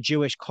to their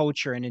Jewish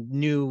culture in a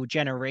new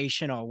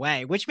generational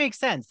way, which makes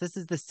sense. This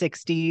is the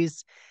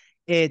 60s.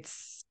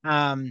 It's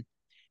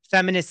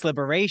feminist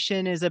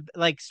liberation is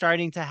like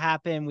starting to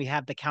happen. We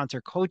have the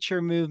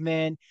counterculture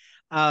movement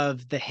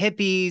of the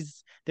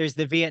hippies. There's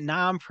the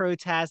Vietnam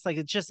protests. Like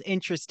it's just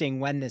interesting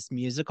when this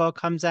musical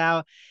comes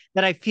out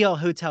that I feel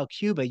Hotel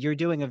Cuba, you're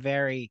doing a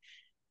very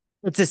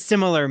it's a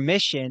similar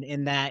mission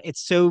in that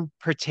it's so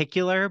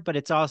particular, but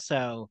it's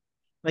also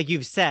like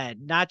you've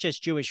said, not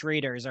just Jewish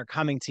readers are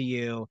coming to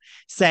you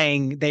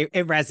saying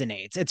it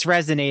resonates. It's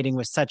resonating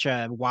with such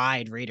a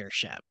wide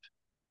readership.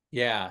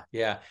 Yeah,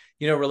 yeah.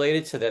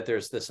 Related to that,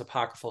 there's this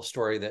apocryphal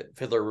story that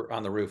Fiddler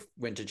on the Roof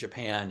went to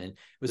Japan and it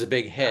was a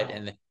big hit. Wow.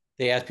 And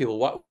they asked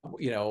people,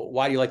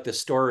 why do you like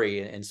this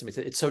story? And somebody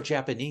said, it's so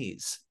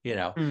Japanese.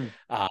 Mm.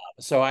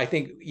 So I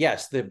think,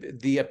 yes,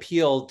 the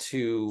appeal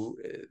to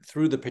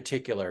through the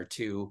particular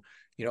to,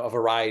 a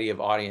variety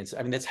of audience.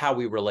 I mean, that's how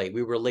we relate.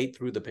 We relate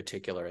through the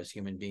particular as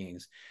human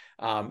beings.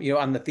 On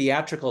the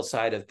theatrical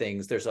side of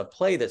things, there's a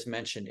play that's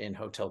mentioned in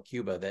Hotel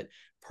Cuba that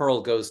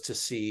Pearl goes to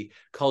see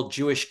called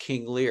Jewish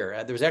King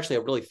Lear. There was actually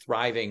a really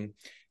thriving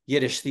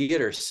Yiddish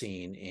theater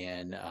scene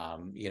in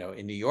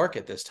New York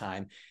at this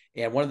time.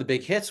 And one of the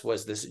big hits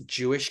was this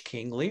Jewish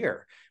King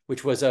Lear,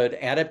 which was an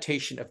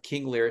adaptation of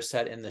King Lear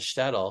set in the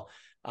shtetl.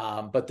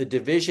 But the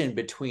division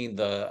between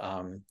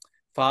the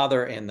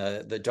father and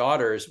the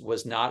daughters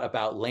was not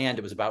about land,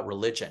 it was about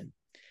religion.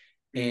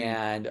 Mm.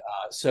 And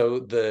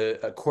so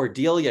the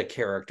Cordelia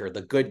character,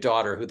 the good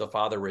daughter who the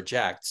father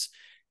rejects,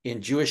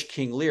 in Jewish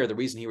King Lear, the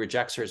reason he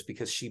rejects her is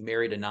because she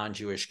married a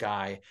non-Jewish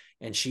guy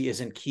and she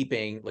isn't she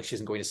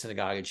isn't going to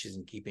synagogue and she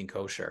isn't keeping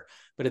kosher.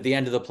 But at the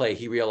end of the play,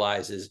 he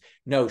realizes,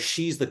 no,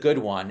 she's the good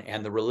one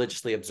and the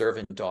religiously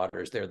observant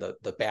daughters, they're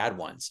the bad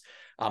ones.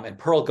 And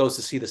Pearl goes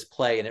to see this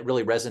play and it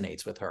really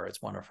resonates with her.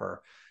 It's one of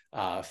her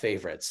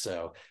favorites.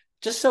 So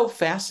just so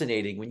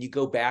fascinating when you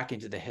go back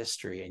into the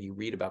history and you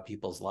read about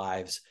people's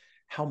lives,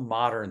 how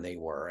modern they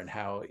were and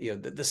how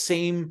the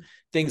same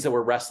things that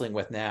we're wrestling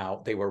with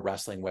now they were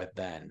wrestling with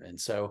then. And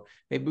so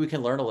maybe we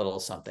can learn a little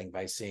something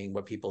by seeing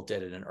what people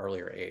did at an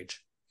earlier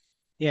age.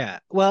 Yeah.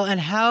 Well, and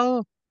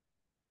how,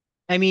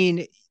 I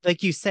mean,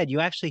 like you said, you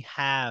actually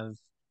have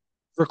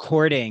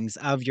recordings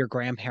of your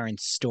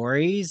grandparents'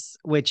 stories,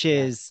 which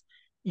Yeah. is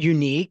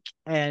unique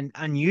and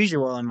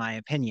unusual in my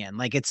opinion.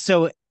 Like it's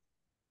so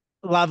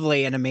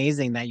lovely and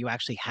amazing that you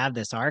actually have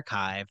this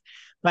archive.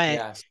 But,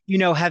 Yes.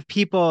 have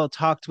people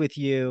talked with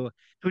you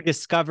who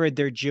discovered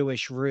their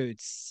Jewish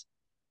roots?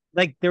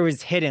 Like there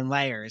was hidden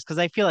layers because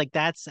I feel like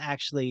that's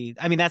actually,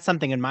 I mean, that's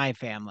something in my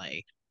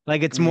family.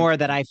 Like it's more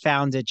that Mm-hmm. I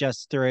found it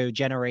just through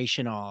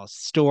generational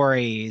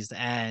stories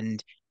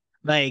and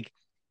like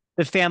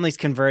the family's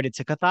converted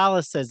to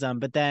Catholicism,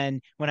 but then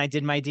when I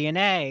did my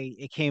DNA,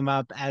 it came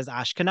up as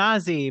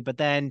Ashkenazi, but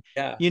then,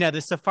 Yeah.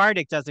 the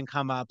Sephardic doesn't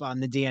come up on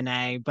the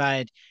DNA,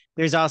 but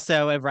there's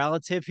also a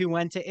relative who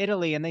went to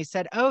Italy and they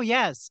said, oh,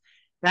 yes,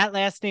 that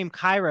last name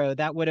Cairo,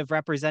 that would have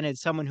represented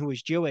someone who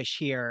was Jewish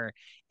here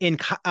in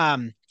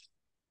Calabria,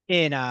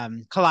 and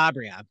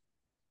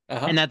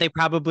Uh-huh. that they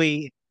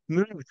probably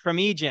moved from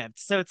Egypt.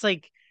 So it's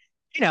like,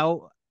 you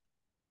know,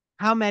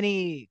 how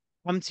many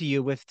come to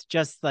you with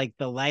just like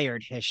the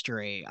layered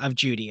history of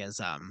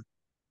Judaism?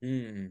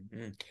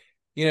 Mm-hmm.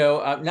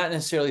 Not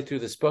necessarily through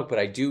this book, but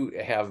I do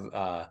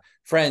have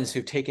friends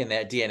who've taken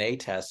that DNA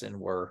test and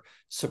were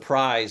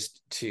surprised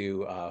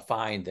to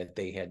find that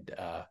they had,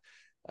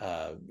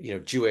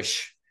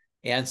 Jewish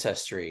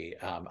ancestry.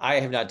 I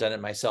have not done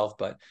it myself,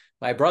 but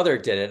my brother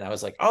did it, and I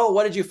was like, "Oh,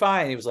 what did you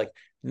find?" He was like,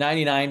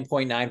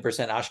 99.9%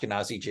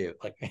 Ashkenazi Jew.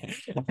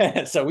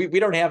 Like, so we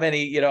don't have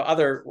any,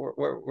 other,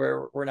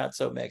 we're not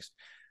so mixed.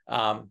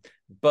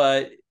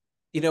 But,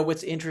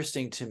 what's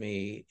interesting to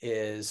me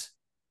is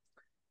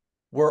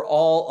we're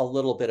all a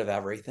little bit of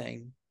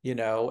everything,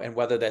 and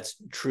whether that's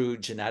true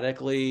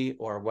genetically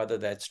or whether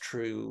that's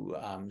true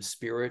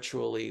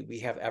spiritually, we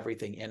have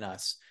everything in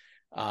us,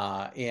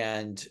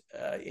 and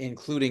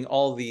including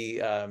all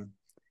the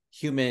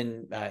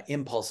human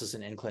impulses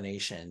and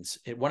inclinations.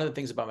 One of the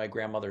things about my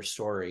grandmother's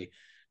story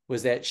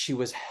was that she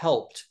was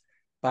helped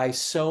by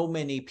so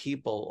many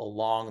people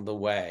along the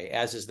way,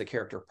 as is the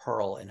character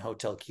Pearl in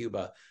Hotel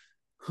Cuba,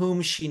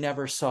 whom she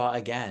never saw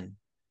again.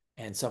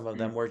 And some of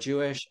them were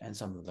Jewish and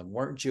some of them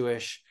weren't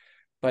Jewish,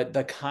 but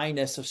the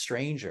kindness of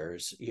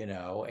strangers,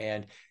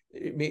 and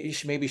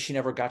maybe she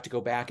never got to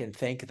go back and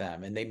thank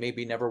them, and they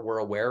maybe never were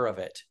aware of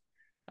it.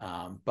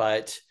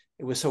 But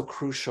it was so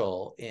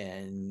crucial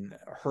in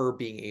her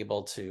being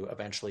able to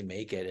eventually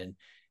make it,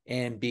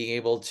 and being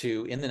able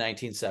to, in the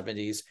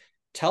 1970s,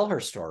 tell her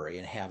story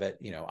and have it,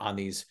 on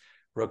these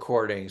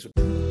recordings.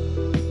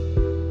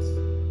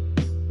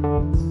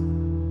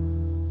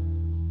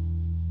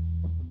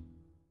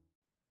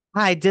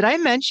 Hi, did I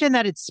mention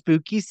that it's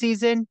spooky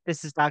season?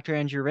 This is Dr.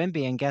 Andrew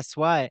Rimby, and guess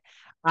what?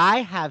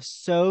 I have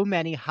so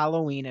many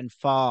Halloween and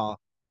fall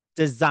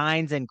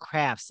designs and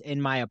crafts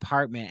in my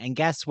apartment. And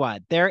guess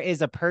what? There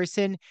is a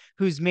person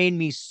who's made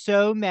me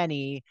so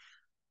many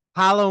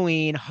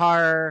Halloween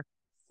horror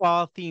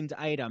fall themed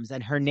items,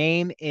 and her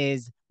name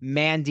is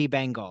Mandy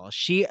Bengal.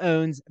 She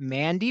owns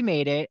Mandy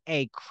Made It,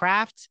 a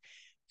craft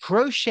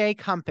crochet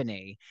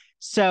company.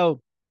 So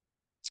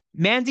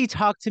Mandy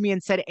talked to me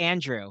and said,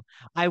 Andrew,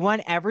 I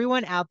want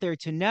everyone out there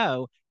to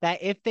know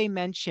that if they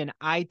mention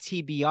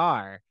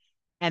ITBR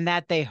and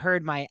that they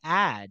heard my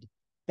ad,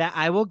 that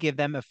I will give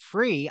them a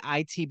free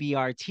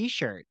ITBR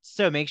t-shirt.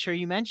 So make sure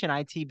you mention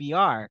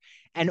ITBR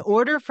and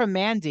order from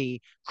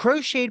Mandy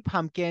crocheted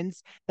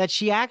pumpkins that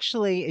she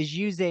actually is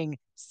using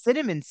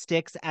cinnamon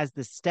sticks as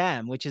the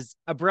stem, which is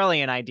a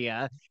brilliant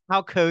idea.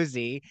 How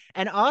cozy.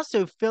 And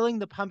also filling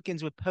the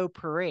pumpkins with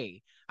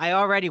potpourri. I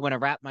already want to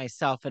wrap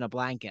myself in a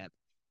blanket.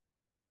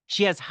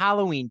 She has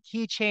Halloween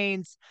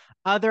keychains,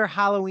 other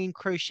Halloween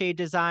crochet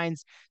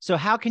designs. So,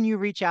 how can you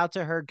reach out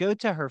to her? Go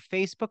to her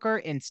Facebook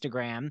or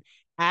Instagram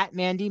at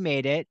Mandy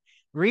Made It.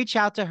 Reach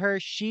out to her.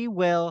 She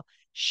will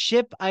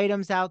ship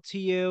items out to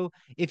you.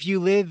 If you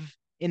live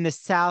in the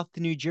South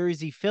New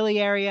Jersey, Philly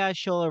area,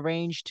 she'll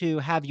arrange to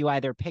have you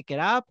either pick it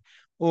up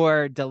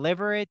or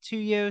deliver it to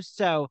you.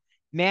 So,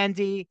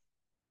 Mandy,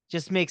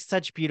 just makes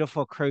such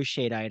beautiful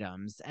crocheted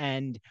items.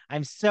 And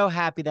I'm so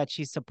happy that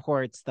she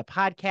supports the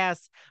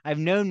podcast. I've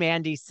known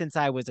Mandy since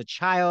I was a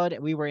child.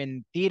 We were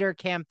in theater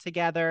camp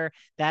together.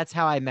 That's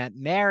how I met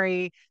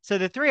Mary. So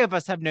the three of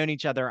us have known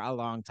each other a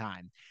long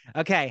time.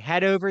 Okay,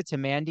 head over to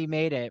Mandy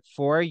Made It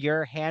for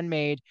your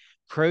handmade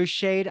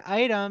crocheted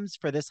items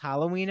for this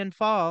Halloween and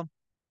fall.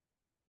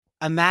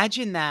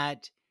 Imagine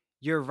that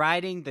you're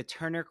riding the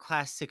Turner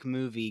Classic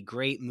Movie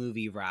Great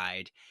Movie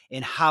Ride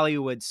in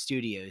Hollywood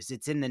studios.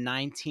 It's in the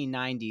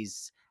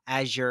 1990s.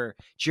 As you're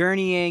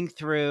journeying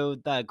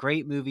through the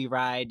Great Movie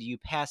Ride, you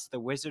pass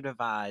the Wizard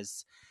of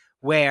Oz,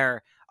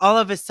 where all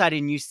of a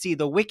sudden you see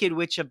the Wicked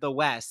Witch of the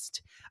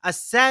West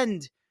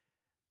ascend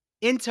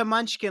into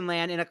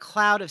Munchkinland in a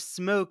cloud of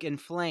smoke and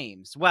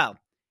flames. Well,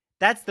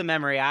 that's the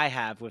memory I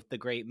have with the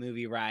Great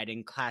Movie Ride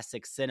in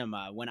classic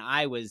cinema when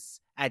I was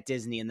at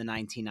Disney in the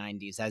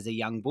 1990s as a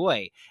young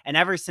boy. And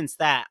ever since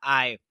that,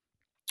 I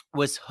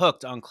was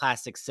hooked on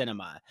classic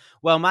cinema.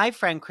 Well, my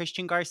friend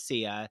Christian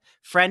Garcia,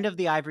 friend of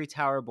the Ivory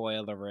Tower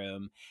Boiler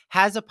Room,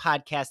 has a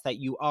podcast that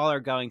you all are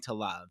going to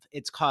love.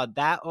 It's called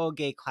That Old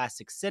Gay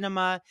Classic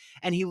Cinema,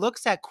 and he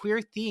looks at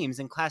queer themes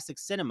in classic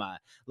cinema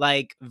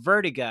like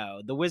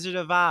Vertigo, The Wizard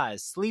of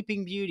Oz,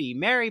 Sleeping Beauty,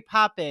 Mary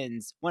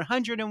Poppins,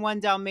 101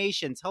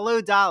 Dalmatians,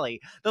 Hello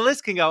Dolly. The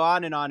list can go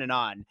on and on and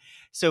on.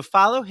 So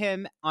follow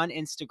him on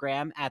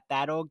Instagram at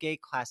That Old Gay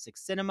Classic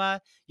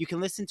Cinema. You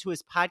can listen to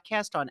his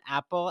podcast on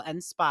Apple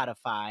and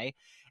Spotify.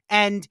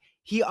 And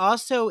he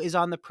also is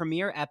on the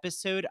premiere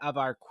episode of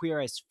our Queer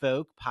as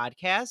Folk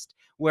podcast,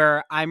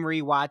 where I'm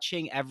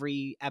rewatching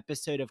every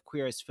episode of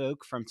Queer as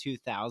Folk from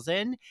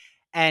 2000.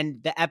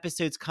 And the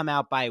episodes come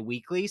out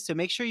bi-weekly. So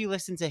make sure you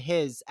listen to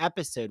his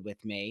episode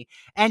with me.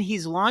 And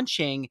he's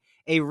launching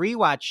a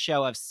rewatch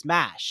show of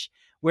Smash,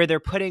 where they're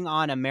putting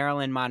on a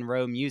Marilyn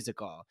Monroe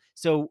musical.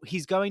 So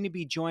he's going to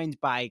be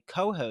joined by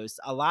co-hosts,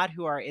 a lot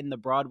who are in the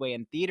Broadway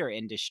and theater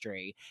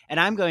industry, and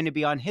I'm going to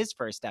be on his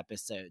first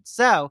episode.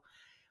 So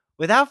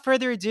without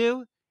further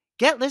ado,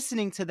 get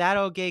listening to That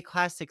Old Gay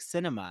Classic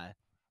Cinema.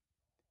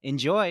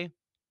 Enjoy.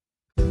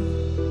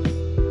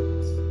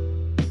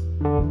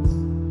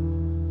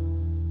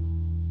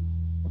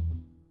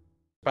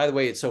 By the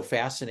way, it's so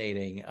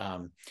fascinating.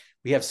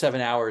 We have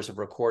 7 hours of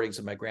recordings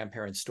of my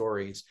grandparents'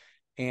 stories,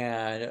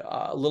 and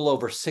a little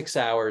over 6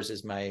 hours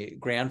is my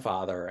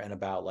grandfather, and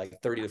about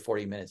like 30 to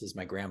 40 minutes is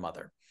my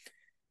grandmother.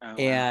 Oh, wow.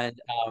 And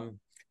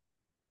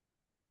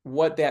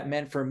what that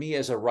meant for me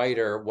as a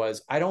writer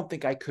was I don't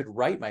think I could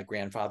write my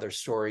grandfather's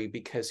story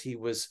because he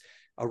was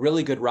a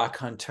really good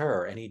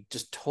raconteur and he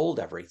just told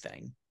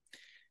everything.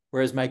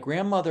 Whereas my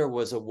grandmother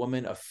was a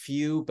woman of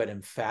few but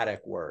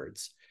emphatic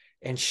words.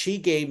 And she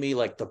gave me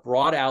like the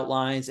broad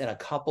outlines and a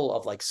couple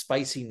of like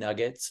spicy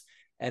nuggets.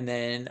 And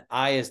then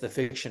I, as the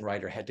fiction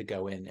writer, had to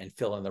go in and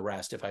fill in the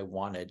rest if I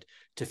wanted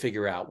to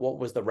figure out what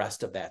was the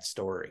rest of that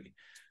story.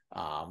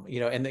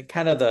 And the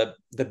kind of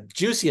the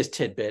juiciest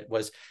tidbit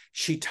was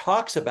she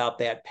talks about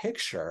that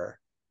picture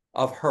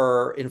of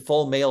her in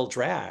full male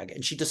drag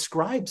and she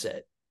describes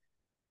it,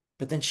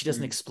 but then she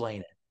doesn't Mm.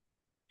 explain it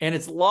and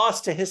it's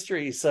lost to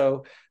history.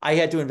 So I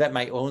had to invent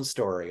my own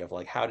story of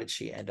like, how did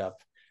she end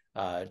up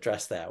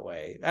dressed that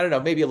way? I don't know.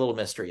 Maybe a little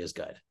mystery is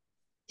good.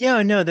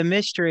 Yeah, no, the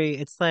mystery,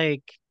 it's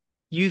like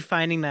you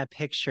finding that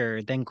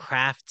picture, then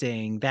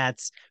crafting.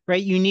 That's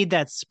right. You need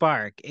that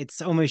spark.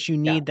 It's almost you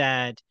Yeah. need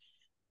that.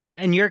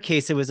 In your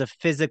case, it was a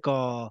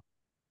physical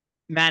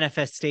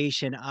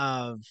manifestation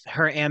of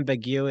her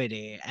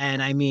ambiguity.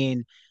 And I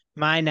mean,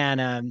 my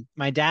nana,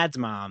 my dad's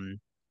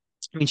mom,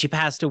 I mean, she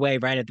passed away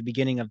right at the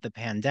beginning of the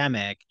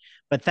pandemic,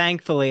 but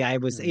thankfully I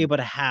was Mm. able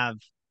to have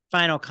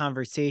final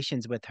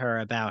conversations with her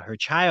about her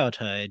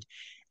childhood.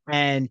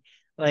 And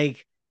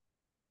like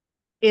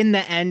in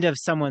the end of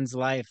someone's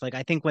life, like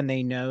I think when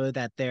they know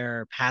that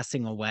they're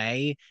passing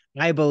away,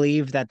 I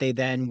believe that they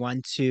then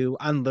want to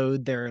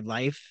unload their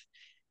life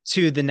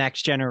to the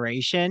next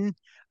generation.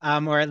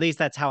 Or at least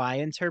that's how I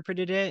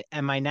interpreted it.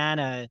 And my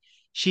nana,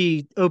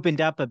 she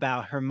opened up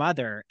about her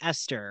mother,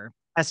 Esther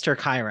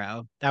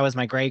Cairo. That was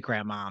my great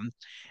grandmom.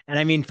 And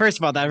I mean, first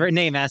of all, that her Mhm.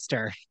 name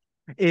Esther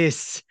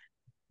is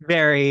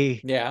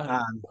very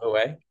Yeah.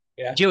 Away.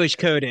 Yeah. Jewish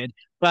coded,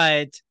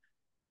 but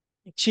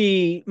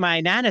my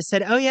nana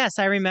said, "Oh yes,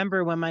 I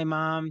remember when my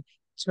mom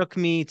took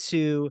me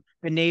to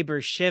the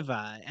neighbor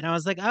Shiva." And I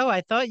was like, "Oh,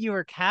 I thought you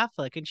were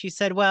Catholic." And she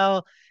said,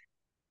 "Well,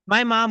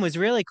 my mom was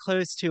really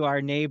close to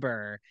our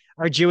neighbor,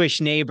 our Jewish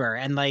neighbor,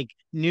 and like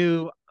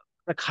knew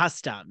the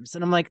customs."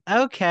 And I'm like,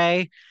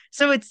 "Okay."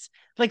 So it's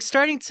like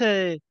starting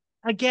to,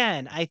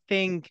 again, I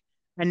think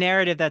a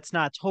narrative that's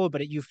not told,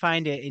 but you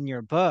find it in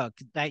your book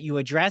that you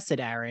address it,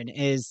 Aaron,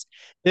 is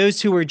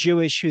those who were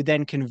Jewish who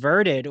then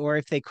converted, or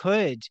if they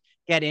could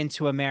get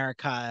into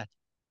America,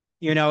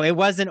 it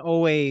wasn't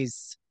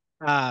always,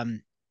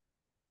 um,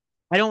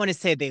 I don't want to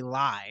say they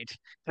lied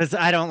because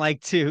I don't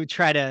like to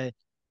try to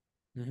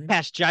Hmm.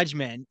 pass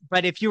judgment,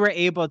 but if you were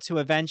able to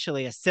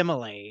eventually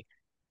assimilate,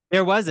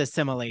 there was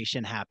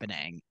assimilation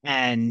happening.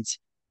 And,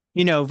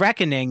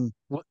 reckoning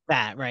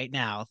that right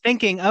now,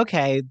 thinking,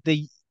 okay,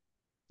 the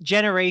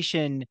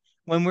generation,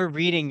 when we're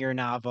reading your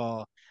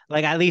novel,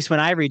 like at least when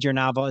I read your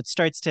novel, it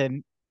starts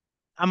to,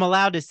 I'm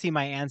allowed to see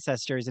my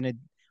ancestors in a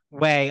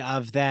way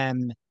of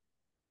them,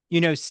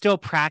 still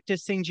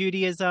practicing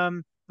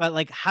Judaism, but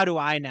like, how do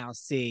I now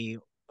see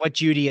what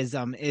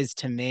Judaism is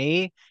to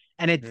me?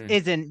 And it Mm.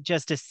 isn't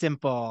just a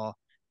simple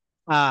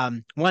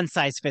one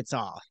size fits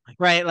all,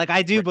 right? Like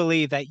I do Right.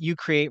 believe that you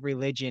create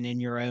religion in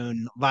your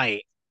own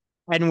light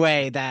and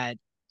way that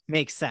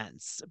makes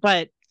sense.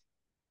 But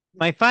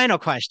my final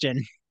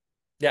question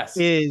Yes.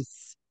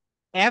 is,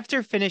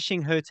 after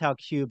finishing Hotel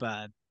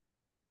Cuba,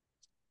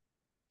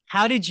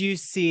 how did you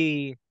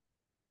see,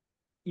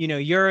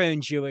 your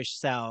own Jewish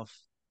self?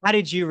 How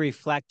did you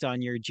reflect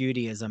on your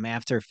Judaism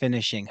after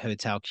finishing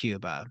Hotel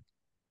Cuba?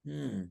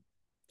 Hmm.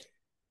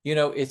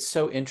 It's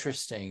so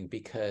interesting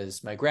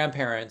because my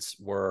grandparents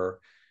were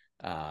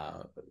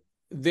uh,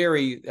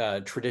 very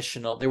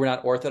traditional. They were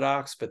not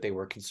Orthodox, but they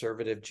were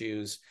conservative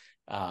Jews.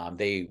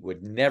 They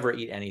would never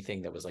eat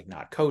anything that was like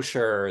not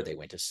kosher. They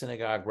went to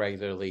synagogue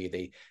regularly.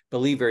 They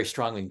believed very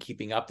strongly in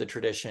keeping up the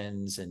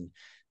traditions and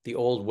the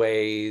old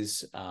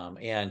ways.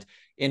 And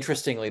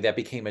interestingly, that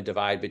became a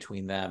divide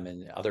between them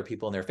and other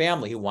people in their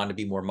family who wanted to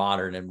be more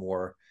modern and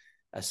more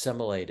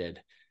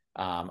assimilated.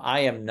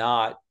 I am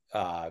not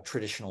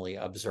traditionally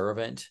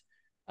observant,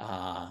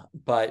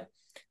 but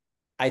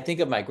I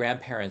think of my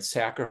grandparents'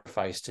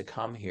 sacrifice to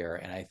come here,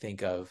 and I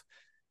think of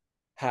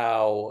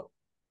how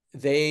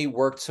they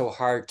worked so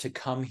hard to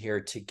come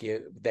here to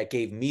give that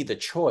gave me the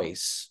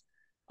choice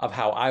of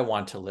how I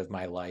want to live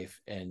my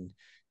life and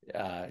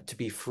to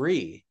be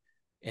free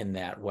in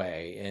that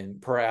way.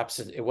 And perhaps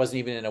it wasn't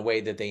even in a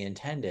way that they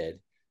intended.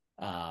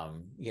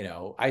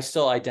 I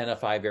still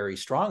identify very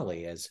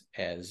strongly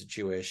as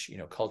Jewish,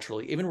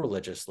 culturally, even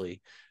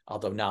religiously,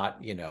 although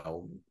not, you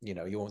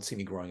won't see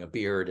me growing a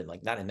beard and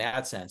like not in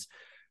that sense.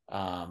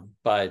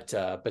 But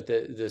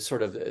the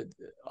sort of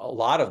a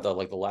lot of the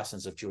like the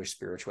lessons of Jewish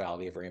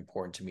spirituality are very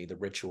important to me. The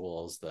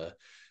rituals, the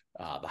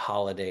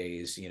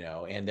holidays,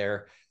 and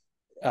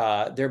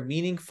they're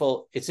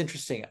meaningful. It's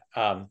interesting.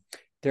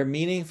 They're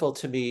meaningful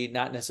to me,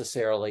 not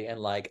necessarily, and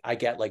like I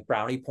get like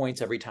brownie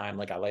points every time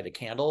like I light a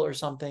candle or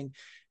something.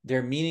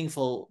 They're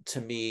meaningful to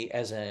me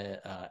as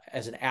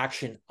an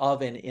action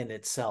of and in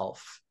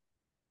itself.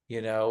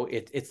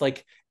 It's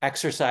like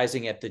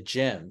exercising at the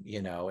gym.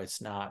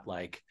 It's not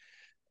like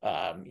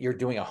you're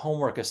doing a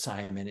homework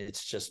assignment,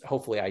 it's just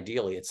hopefully,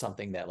 ideally, it's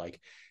something that like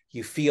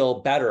you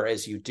feel better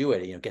as you do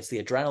it. Gets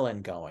the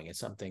adrenaline going. It's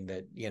something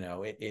that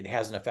it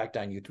has an effect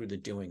on you through the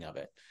doing of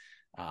it.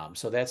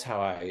 So that's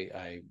how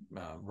I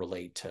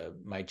relate to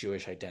my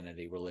Jewish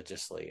identity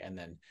religiously, and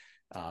then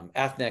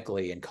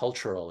ethnically and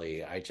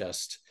culturally. I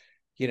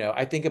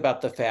think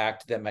about the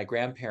fact that my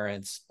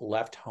grandparents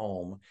left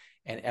home,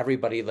 and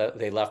everybody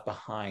they left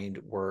behind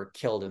were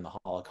killed in the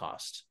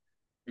Holocaust.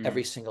 Mm.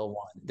 Every single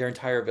one. Their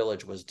entire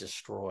village was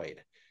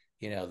destroyed.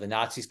 The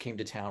Nazis came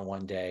to town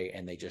one day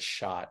and they just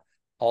shot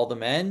all the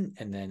men,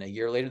 and then a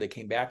year later they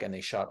came back and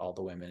they shot all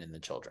the women and the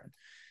children,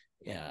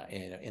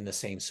 in the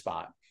same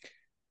spot.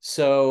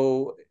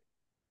 So,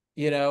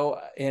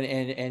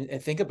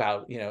 and think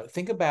about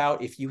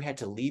if you had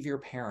to leave your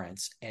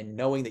parents and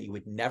knowing that you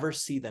would never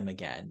see them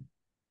again,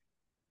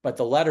 but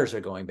the letters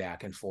are going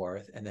back and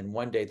forth, and then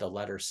one day the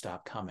letters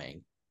stop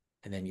coming,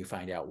 and then you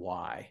find out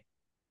why,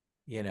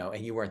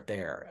 and you weren't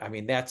there. I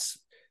mean, that's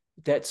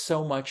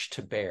so much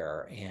to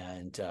bear.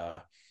 And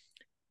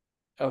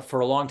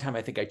for a long time,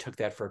 I think I took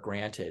that for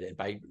granted. And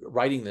by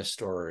writing this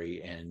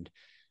story and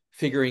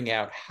figuring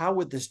out how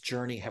would this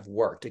journey have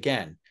worked,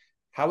 again,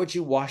 how would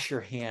you wash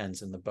your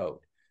hands in the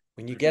boat?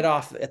 When you get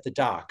off at the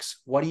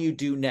docks, what do you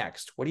do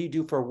next? What do you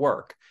do for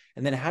work?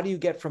 And then how do you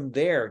get from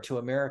there to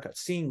America?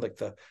 Seeing like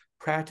the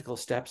practical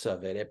steps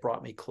of it, it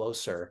brought me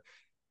closer,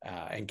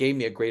 and gave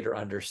me a greater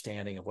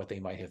understanding of what they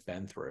might have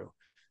been through.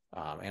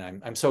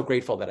 And I'm so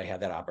grateful that I had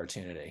that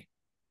opportunity.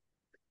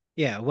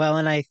 Yeah, well,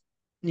 and I,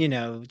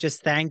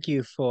 just thank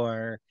you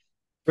for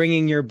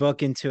bringing your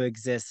book into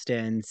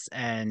existence.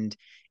 And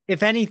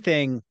if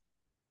anything,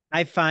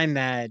 I find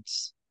that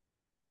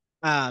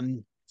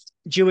um,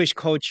 Jewish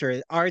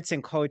culture, arts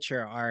and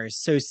culture are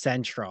so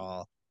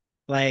central.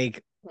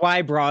 Like,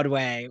 why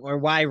Broadway or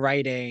why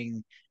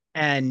writing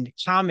and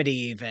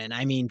comedy, even?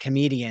 I mean,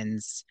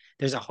 comedians,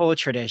 there's a whole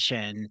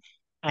tradition.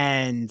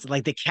 And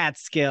like the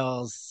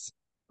Catskills,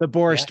 the Yeah.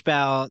 Borscht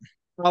Belt,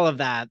 all of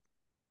that.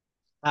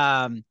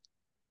 Um,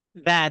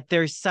 that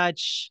there's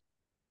such,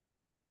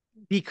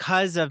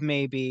 because of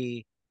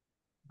maybe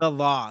the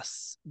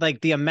loss, like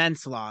the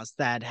immense loss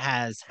that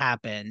has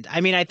happened.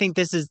 I mean, I think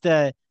this is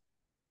the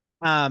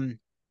um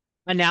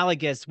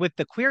analogous with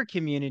the queer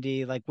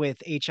community, like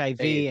with HIV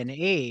AIDS. and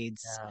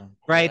AIDS, Yeah.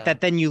 right? Yeah.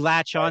 That then you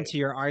latch Right. onto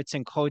your arts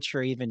and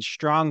culture even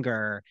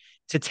stronger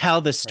to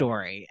tell the Right.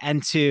 story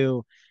and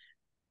to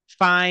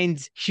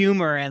find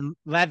humor and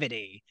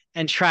levity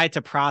and try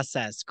to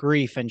process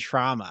grief and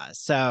trauma.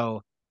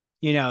 So,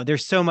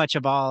 there's so much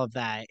of all of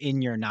that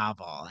in your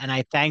novel. And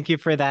I thank you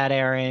for that,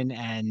 Aaron.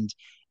 And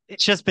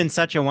it's just been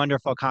such a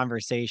wonderful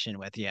conversation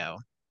with you.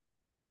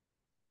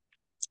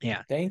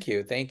 Yeah. Thank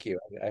you. Thank you.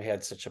 I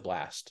had such a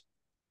blast.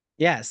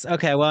 Yes.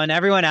 Okay. Well, and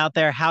everyone out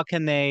there, how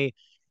can they,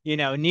 you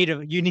need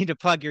to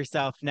plug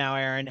yourself now,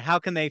 Aaron. How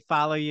can they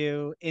follow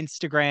you?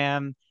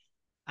 Instagram.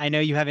 I know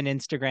you have an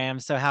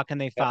Instagram, so how can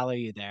they Yep. follow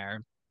you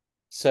there?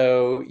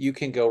 So you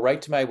can go right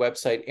to my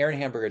website,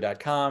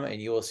 aaronhamburger.com, and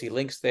you will see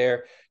links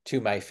there to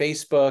my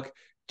Facebook,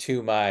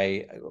 to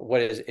my,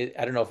 what is it?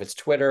 I don't know if it's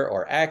Twitter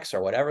or X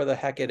or whatever the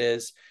heck it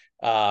is,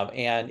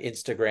 and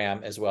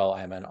Instagram as well.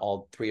 I'm on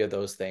all three of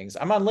those things.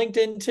 I'm on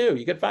LinkedIn too.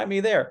 You can find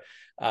me there.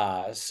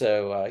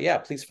 Yeah,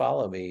 please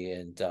follow me,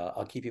 and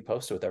I'll keep you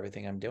posted with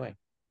everything I'm doing.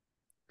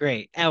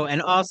 Great. Oh,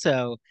 and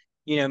also,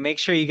 make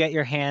sure you get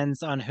your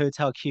hands on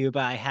Hotel Cuba.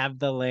 I have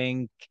the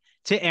link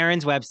to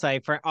Aaron's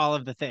website for all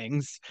of the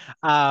things.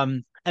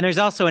 And there's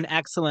also an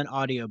excellent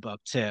audiobook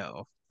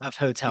too of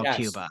Hotel Yes.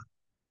 Cuba.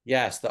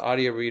 Yes, the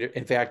audio reader.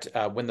 In fact,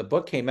 when the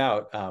book came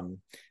out,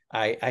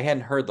 I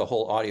hadn't heard the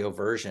whole audio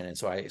version, and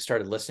so I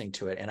started listening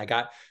to it, and I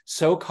got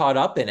so caught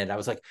up in it. I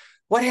was like,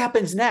 "What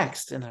happens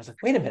next?" And I was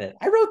like, "Wait a minute,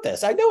 I wrote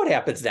this. I know what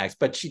happens next."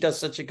 But she does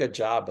such a good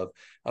job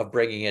of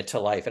bringing it to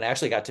life. And I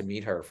actually got to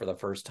meet her for the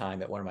first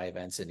time at one of my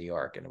events in New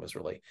York, and that was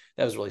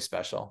really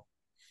special.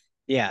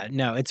 Yeah,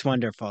 no, it's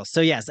wonderful.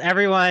 So yes,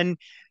 everyone,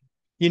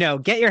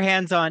 get your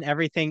hands on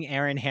everything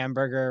Aaron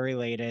Hamburger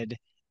related.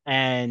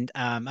 And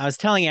I was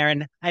telling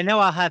Aaron, I know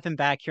I'll have him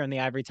back here in the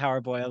Ivory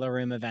Tower Boiler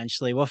Room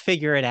eventually. We'll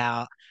figure it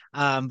out.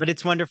 But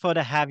it's wonderful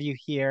to have you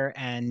here.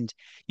 And,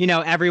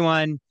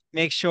 everyone,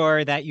 make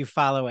sure that you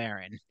follow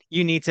Aaron.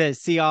 You need to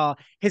see all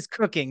his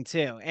cooking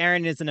too.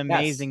 Aaron is an Yes.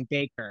 amazing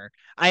baker.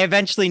 I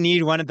eventually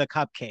need one of the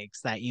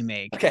cupcakes that you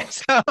make. Okay.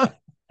 So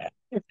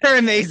they're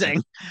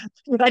amazing.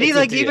 And he It's a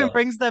like even deal.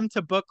 brings them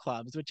to book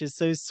clubs, which is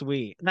so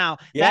sweet. Now,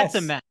 that's a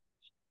Yes. match.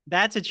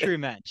 That's a true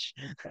match.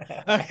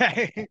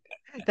 Okay.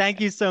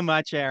 Thank you so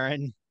much,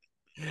 Aaron.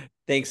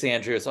 Thanks,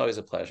 Andrew. It's always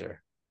a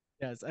pleasure.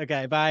 Yes.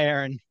 Okay. Bye,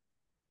 Aaron.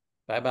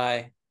 Bye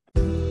bye.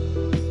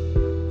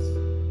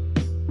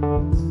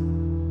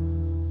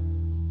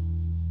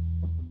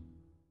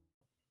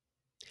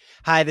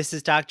 Hi, this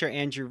is Dr.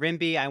 Andrew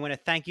Rimby. I want to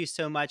thank you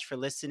so much for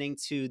listening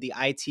to the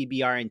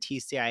ITBR and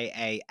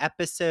TCIA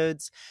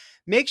episodes.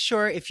 Make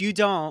sure, if you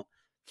don't,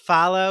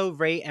 follow,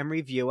 rate, and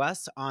review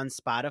us on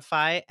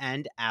Spotify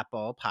and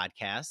Apple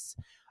Podcasts.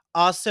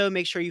 Also,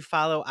 make sure you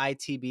follow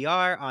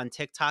ITBR on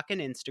TikTok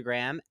and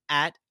Instagram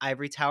at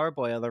Ivory Tower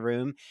Boiler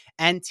Room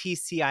and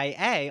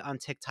TCIA on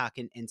TikTok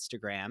and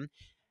Instagram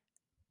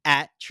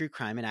at True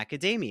Crime and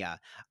Academia.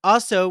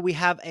 Also, we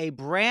have a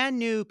brand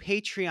new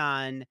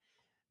Patreon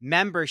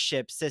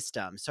membership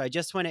system. So I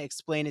just want to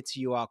explain it to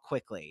you all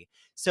quickly.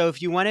 So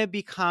if you want to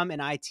become an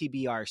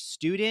ITBR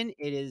student,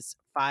 it is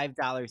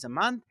 $5 a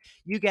month.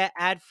 You get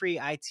ad-free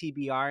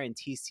ITBR and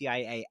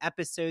TCIA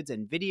episodes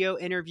and video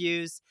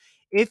interviews.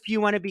 If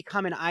you want to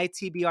become an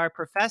ITBR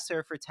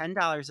professor for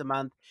 $10 a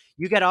month,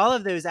 you get all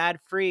of those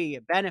ad-free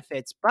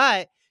benefits,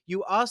 but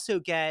you also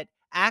get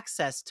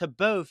access to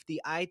both the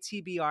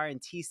ITBR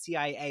and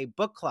TCIA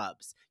book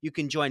clubs. You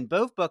can join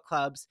both book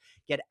clubs,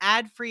 get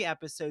ad-free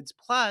episodes,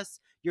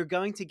 plus you're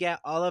going to get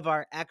all of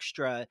our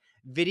extra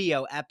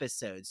video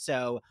episodes.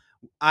 So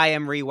I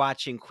am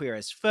rewatching Queer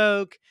as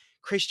Folk.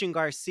 Christian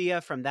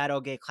Garcia from That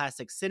Old Gay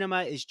Classic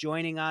Cinema is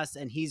joining us,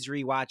 and he's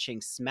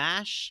rewatching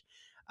Smash.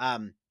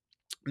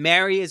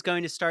 Mary is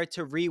going to start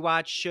to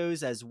rewatch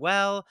shows as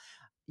well.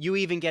 You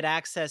even get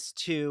access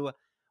to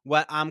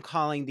what I'm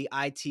calling the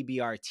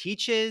ITBR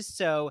Teaches.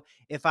 So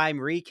if I'm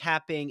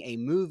recapping a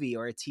movie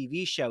or a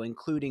TV show,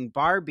 including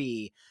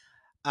Barbie,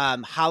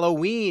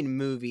 Halloween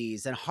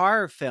movies and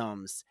horror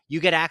films, you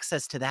get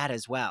access to that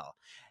as well.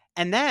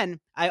 And then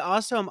I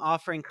also am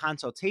offering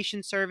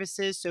consultation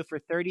services. So for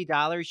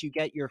 $30, you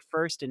get your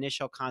first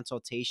initial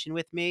consultation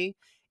with me.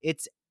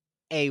 It's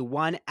a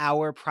 1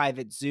 hour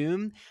private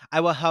Zoom.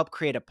 I will help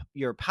create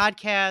your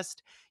podcast,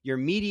 your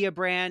media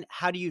brand.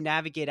 How do you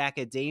navigate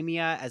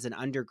academia as an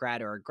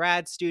undergrad or a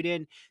grad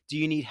student? Do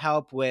you need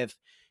help with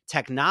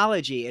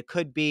technology? It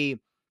could be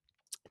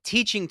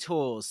teaching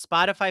tools,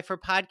 Spotify for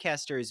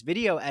podcasters,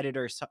 video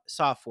editor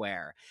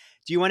software.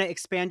 Do you want to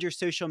expand your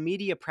social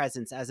media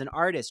presence as an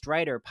artist,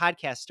 writer,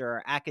 podcaster,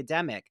 or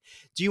academic?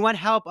 Do you want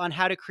help on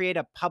how to create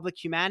a public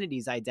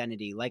humanities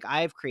identity like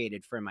I've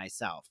created for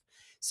myself?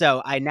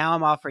 So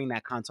I'm offering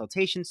that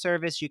consultation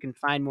service. You can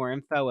find more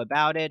info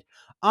about it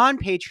on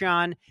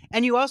Patreon.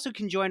 And you also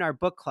can join our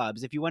book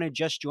clubs. If you want to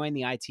just join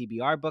the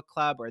ITBR book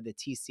club or the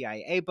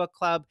TCIA book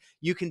club,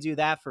 you can do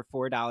that for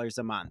 $4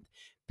 a month.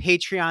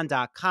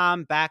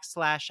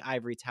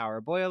 Patreon.com/Ivory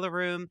Tower Boiler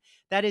Room.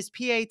 That is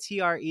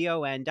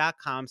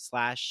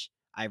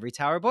patreon.com/Ivory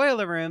Tower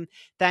Boiler Room.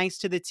 Thanks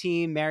to the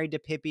team, Mary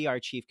DePippi, our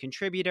chief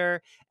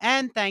contributor.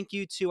 And thank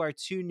you to our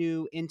 2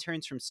 new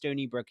interns from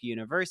Stony Brook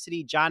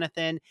University,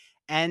 Jonathan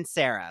and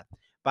Sarah.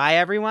 Bye,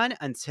 everyone.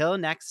 Until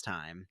next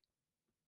time.